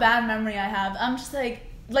know how bad memory I have. I'm just like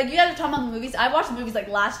you guys are talking about the movies. I watched the movies like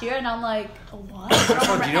last year, and I'm like, what? I don't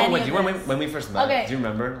So remember do you know any when of you know this. when we first met? Okay. Do you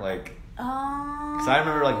remember like? Because Because I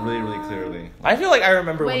remember like really clearly. I feel like I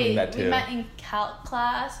remember when we Wait, met too. we met in calc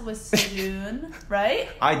class with Sejun, right?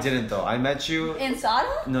 I didn't though. I met you. In Sada?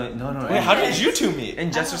 No. Wait, how did you two meet?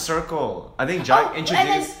 In Jester Circle. I think Jack Oh,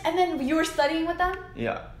 introduced. and then you were studying with them,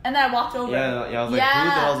 Yeah. and then I walked over. Yeah. I was like, who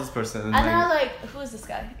the hell is this person? And then I was like, who is this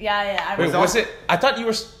guy? Yeah. I Wait, remember. was it? I thought you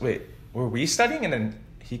were. Wait, were we studying and then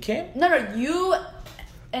he came? No, you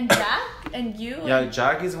and Jack and you. yeah, and...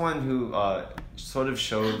 Jack is one who sort of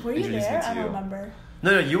showed Were you introduced there? me to I you. don't remember.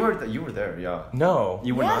 No, you were there. Yeah. No,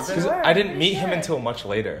 You were Yes, not you there. were. I didn't Pretty meet him sure. until much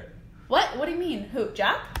later. What? What do you mean? Who?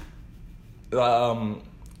 Jack?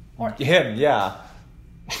 Or- Him, yeah.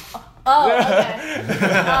 Oh,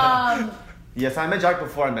 okay. Yes, I met Jack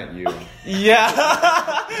before I met you. Yeah.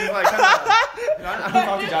 He's like, I don't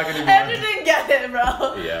talk to Jack Andrew anymore. didn't get it,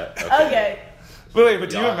 bro. Yeah. Okay. Wait, but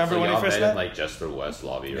do you Y'all- remember so when we y'all first met met? in, like Jester West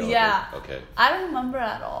lobby? Or Yeah. Okay. I don't remember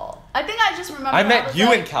at all. I think I just remember. I met was you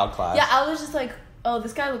like, in Cal class. Yeah, I was just like, oh,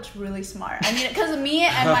 this guy looks really smart. I mean, because me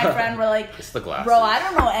and my friend were like, It's the glasses. bro, I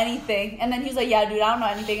don't know anything. And then he was like, yeah, dude, I don't know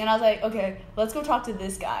anything. And I was like, okay, let's go talk to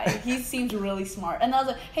this guy. He seems really smart. And I was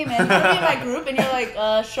like, hey, man, you want to be in my group? And you're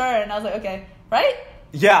like, sure. And I was like, okay, right?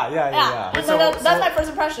 Yeah. And Wait, then that's so- my first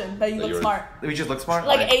impression, that you That look you're- smart. We just look smart.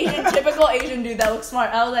 Like typical Asian dude that looks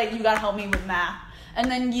smart. I was like, you gotta help me with math. And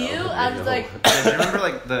then you, Oh, I was no. like, Yeah, do you remember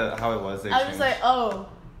like how it was? They I was just changed? like, oh.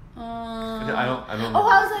 I don't. Oh,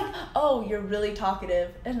 I was like, oh, you're really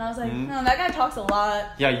talkative, and I was like, no, that guy talks a lot.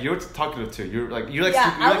 Yeah, you're talkative too. You're like Yeah, super,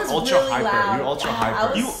 I you're like was ultra really hyper. loud. You're ultra Yeah, hyper. I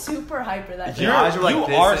was You- super hyper that day. Your eyes are like you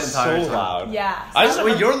this are the so entire time. loud. Yeah. I just so-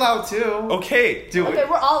 Wait, you're loud too. Okay, Dude, okay,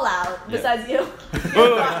 we're all loud besides you.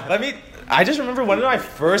 wait. I just remember one of my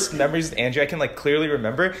first memories with Andrew. I can like clearly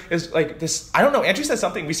remember is like this. I don't know. Andrew said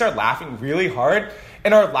something. We started laughing really hard,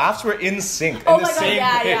 and our laughs were in sync. Oh in the my god, same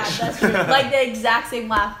yeah, pitch. that's true. Like the exact same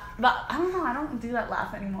laugh. But I don't know, I don't do that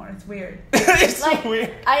laugh anymore. It's weird. It's Like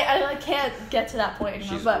weird. I like can't get to that point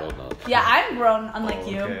anymore. She's but grown up. yeah, I'm grown, unlike Oh,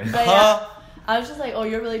 you. okay. But yeah, I was just like, oh,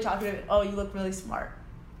 you're really talkative. Oh, you look really smart.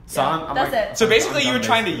 So Yeah, I'm that's like, it. So basically, I'm you were done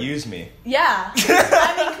trying to basically. use me. Yeah,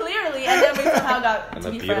 I mean clearly, and then we somehow got And to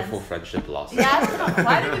a be beautiful friends. friendship blossom. Yeah, I don't know.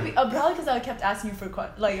 Why did we be? Oh, probably because I kept asking you for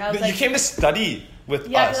like I was You like, came to study with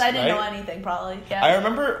yeah, us, because I didn't right? know anything. Probably. Yeah. I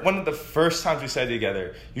remember one of the first times we studied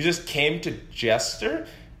together. You just came to Jester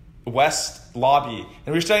West lobby, and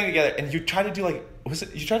we were studying together. And you tried to do like,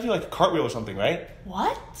 you tried to do like a cartwheel or something, right?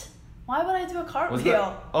 What? Why would I do a Was cartwheel?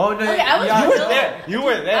 that? Oh no! Okay, I was yeah, You were really- there. You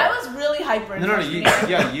were there. I was really hyper. in No, freshman you, year.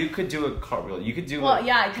 yeah, you could do a cartwheel. You could do. Well, a,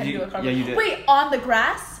 yeah, I can you- do a cartwheel. Yeah, you did. Wait, on the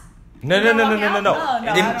grass? No. walking out? No, I In don't the remember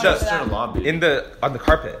that. lobby. on the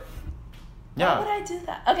carpet. Why would Yeah. I do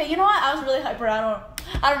that? Okay, you know what? I was really hyper. I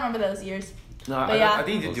don't remember those years. No, But yeah. I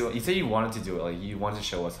think you did do it. You said you wanted to do it. Like you wanted to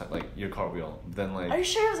show us like your cartwheel. Then like Are you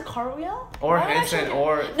sure it was a cartwheel? Or Why would I show handstand, you?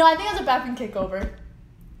 or- No, I think it was a back and kick over.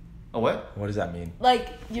 a what? What does that mean? Like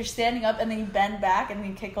you're standing up and then you bend back and then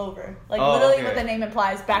you kick over. Like Oh, literally okay. what the name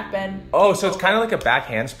implies, back bend. Oh, so it's kind of like a back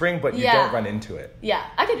handspring, but you Yeah. don't run into it. Yeah,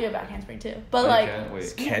 I could do a back handspring too. But You like, can?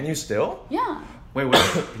 Wait. Can you still? yeah, Wait.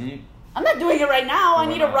 Can you? I'm not doing it right now. I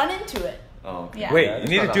Why need to not? run into it. Oh. Okay. Yeah. Wait, Yeah, you it's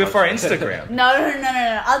need not to that do it for our much. Instagram. No.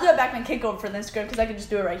 I'll do a back bend kick over for the Instagram because I can just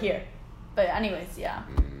do it right here. But anyways, yeah.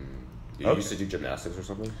 You Okay. used to do gymnastics or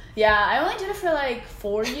something? Yeah, I only did it for like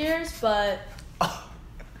 4 years, but.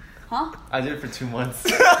 Huh? I did it for 2 months. So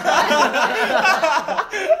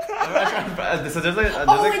there's like.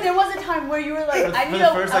 Oh wait, there was a time where you were like, For- I for need the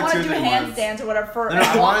to, first, I like, want to 2 do or 3 months. handstands or whatever for No,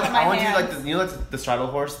 I walk with my I want to do hands. like the straddle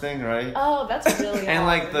horse thing, right? Oh, that's really And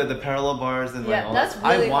like hard. the parallel bars and like Yeah, all that's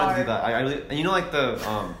that. really I want to hard. do that. I really, and you know like the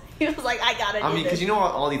He was like, I gotta do I mean, this. because you know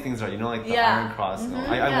what all these things are. You know, like the Yeah. iron cross. Mhm,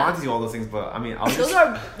 I yeah. wanted to do all those things, but I mean, I was Those just,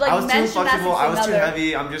 are like I was too men's flexible. I was gymnastics too another-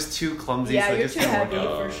 heavy. I'm just too clumsy. Yeah, so it you're just too didn't work heavy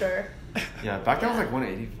out. for sure. Yeah, back then I was like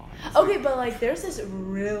 185. Okay, but like there's this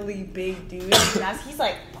really big dude in gymnastics. He's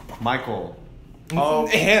like, Michael.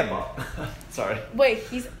 Him. Sorry. wait,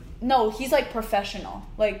 he's like professional.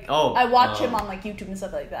 Like Oh, I watch him on like YouTube and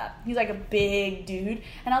stuff like that. He's like a big dude,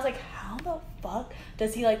 and I was like, how the fuck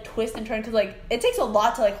does he like twist and turn? Because like it takes a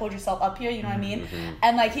lot to like hold yourself up here. You know what I mean?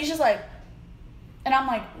 And like he's just like. And I'm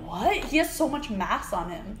like, what? He has so much mass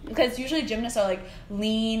on him because usually gymnasts are like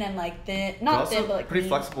lean and like thin, But not also thin, but like pretty lean.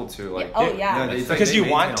 flexible too. Like Yeah, oh, yeah. it's like Because they you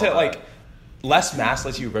maintain want to all like that. less mass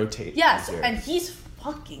lets you rotate. Yeah, so, easier. and he's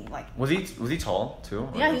fucking like. Was he tall too?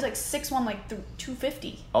 Yeah, he was like 6'1", like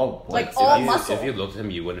 250. Oh, like, If all you- muscle. If you looked at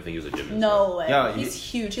him, you wouldn't think he was a gymnast. No way. Yeah, he's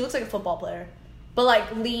huge. He looks like a football player, but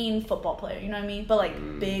like lean football player. You know what I mean? But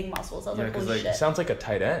like big muscles. I was Yeah, like, 'cause, holy like, shit. Sounds like a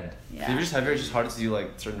tight end. If Yeah. you're just heavier, it's just harder to do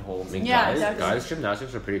like certain holds. I mean, Yeah, guys, exactly. guys'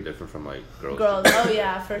 gymnastics are pretty different from like girls. Girls. Oh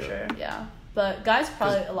yeah, for sure. Yeah, but guys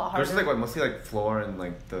probably a lot harder. Versus like what mostly like floor and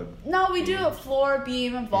like the. No, we do a floor,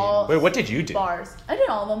 beam, vault. Wait, what did you do? Bars. I did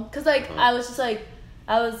all of them because like I was just like.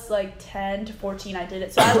 I was like 10 to 14 I did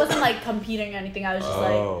it. So I wasn't like competing or anything. I was just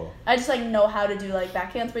Oh. like I just like know how to do like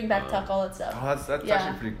back handspring, back tuck, all that stuff. Oh, that's Yeah.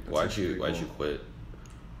 actually pretty. that's Why'd actually you pretty cool. quit?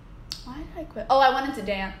 Why did I quit? Oh, I went into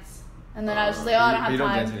dance. And then I was just like, oh, I don't have You don't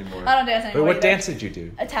time. dance anymore. I don't dance Wait, anymore. what either. dance did you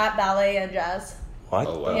do? A tap, ballet, and jazz. What?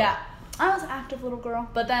 Oh, wow. Yeah. I was an active little girl.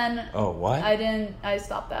 But then Oh, what? I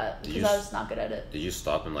stopped that Did because you I s- was just not good at it. Did you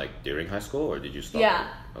stop in like during high school or did you stop? Yeah.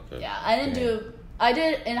 Okay. Yeah, I didn't do. I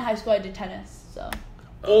did in high school. I did tennis. So.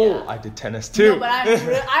 Oh, Yeah. I did tennis too. No, but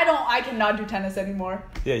I cannot do tennis anymore.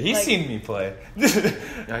 yeah, he's like- seen me play.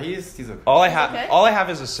 Yeah, he's okay. all I have, Okay. all I have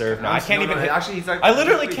is a serve. Now I can't No, even no, hit. actually, he's like. I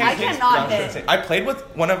literally he's can't I hit. cannot ground hit. strokes. I played with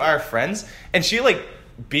one of our friends, and she like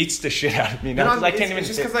beats the shit out of me now No, because I can't even. It's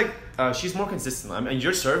just hit. because like she's more consistent. I mean,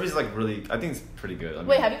 your serve is like really. I think it's pretty good. I mean,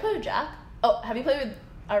 Wait, have you played with Jack? Oh, have you played with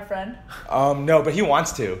our friend? No, but he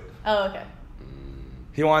wants to. Oh, okay.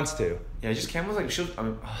 He wants to. Yeah, just Cam was like, she'll. I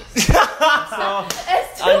mean, It's too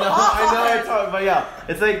I know, hard. it's hard, but yeah,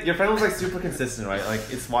 it's like your friend was like super consistent, right? Like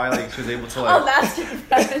it's why like she was able to like. Oh, that's your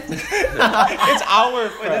friend. It's our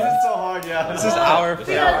Wait, friend. this is so hard. Yeah. This is our This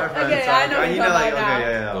is friend. Yeah, our friend. okay, Sorry. I know what need you're to like. talking about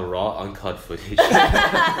Okay, now. The yeah. raw uncut footage.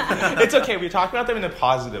 It's okay. We talk about them in a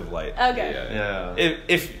positive light. Okay. Yeah. Yeah.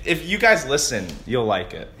 If you guys listen, you'll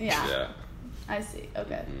like it. Yeah. Yeah. I see.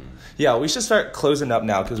 Okay. Yeah, we should start closing up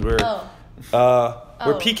now because we're Oh.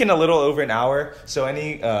 we're Oh. peaking a little over an hour. So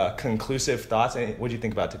any conclusive thoughts? What do you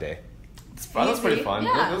think about today? That was pretty Easy. fun.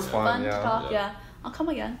 Yeah. It was fun. to Yeah. talk. Yeah. Yeah. I'll come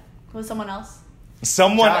again with someone else.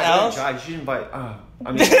 Someone Jai, else? Jai, you should invite.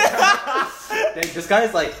 I mean. This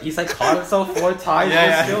guy's like, he's like caught himself 4 times. Yeah,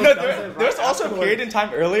 yeah. Still No, does it there's right also a afterwards. period in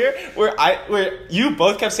time earlier where you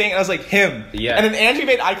both kept saying, and I was like, him. Yeah. And then Angie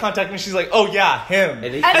made eye contact and she's like, oh yeah, him.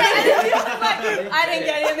 And he, And then he was like, I didn't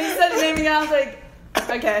get it. And he said his name again. I was like,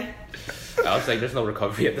 okay. I was like, there's no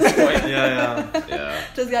recovery at this point. Yeah, yeah. Yeah.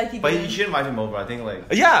 Just gotta keep But going. you should invite him over. I think like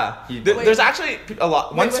Yeah. He- There's actually a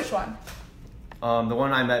lot. Wait, Once, which one? the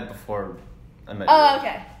one I met before. I met. Oh, you.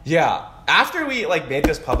 okay. yeah. After we like made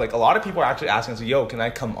this public, a lot of people are actually asking us, yo, can I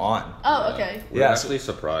come on? Oh, okay. We're Yeah, so- actually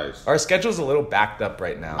surprised. Our schedule's a little backed up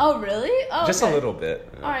right now. Oh, really? Oh, Just okay. a little bit.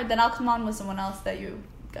 All right, then I'll come on with someone else that you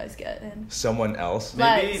guys get in. Someone else.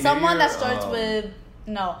 Like someone that you're, starts with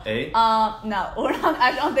no. A? No, we're not.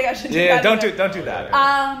 I don't think I should. Yeah, do don't that do either.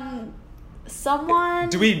 that. Someone.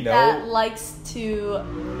 Do we know- that likes to?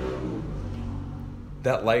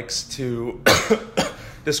 That likes to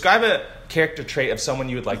describe a character trait of someone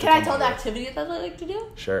you would like Can to I come tell on the with. activity that they like to do?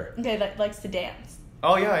 Sure. Okay, that likes to dance.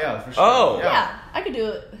 Oh yeah, for sure. Oh. Yeah, I could do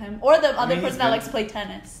it with him or the other he's person that good. likes to play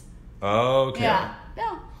tennis. Okay. Yeah,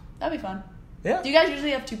 that'd be fun. Yeah. Do you guys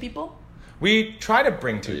usually have 2 people? We try to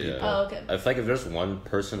bring 2 Yeah. people. Oh, okay. I feel like if there's one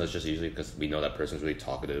person, that's just usually because we know that person's really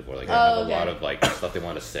talkative or like they Oh, have okay. a lot of like stuff they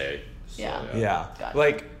want to say. So, Yeah. Yeah. Got it.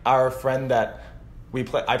 Like our friend that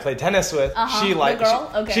I play tennis with. Uh-huh. She The like girl?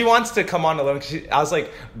 she, Okay. she wants to come on alone. I was like,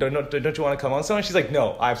 don't you want to come on someone? She's like,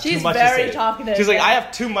 no, I have too She's much very to say. talkative, She's like, yeah. I have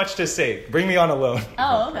too much to say. Bring me on alone.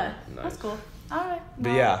 Oh, okay. Nice. That's cool. All right. But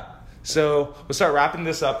well, yeah. So we'll start wrapping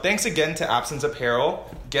this up. Thanks again to Absence Apparel.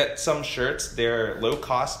 Get some shirts. They're low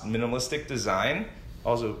cost, minimalistic design.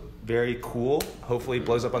 Also very cool. Hopefully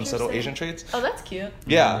blows up on subtle Interesting. Asian traits. Oh, that's cute.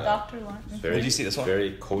 Yeah. Dr. Lawrence. It's very, Did you see this one?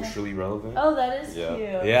 Very culturally relevant. Oh, that is Yeah. cute.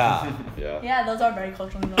 Yeah. Yeah. Yeah, those are very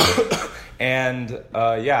culturally relevant. And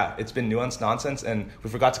yeah, it's been nuanced nonsense, and we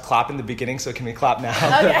forgot to clap in the beginning. So can we clap now?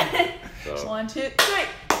 Okay. So- 1, 2, 3.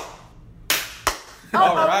 All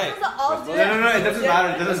I was right. supposed to all do No, it doesn't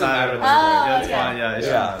matter. It doesn't matter. Oh, Yeah, it's okay. fine. Yeah, it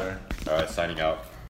Yeah. shouldn't matter. All right, signing out.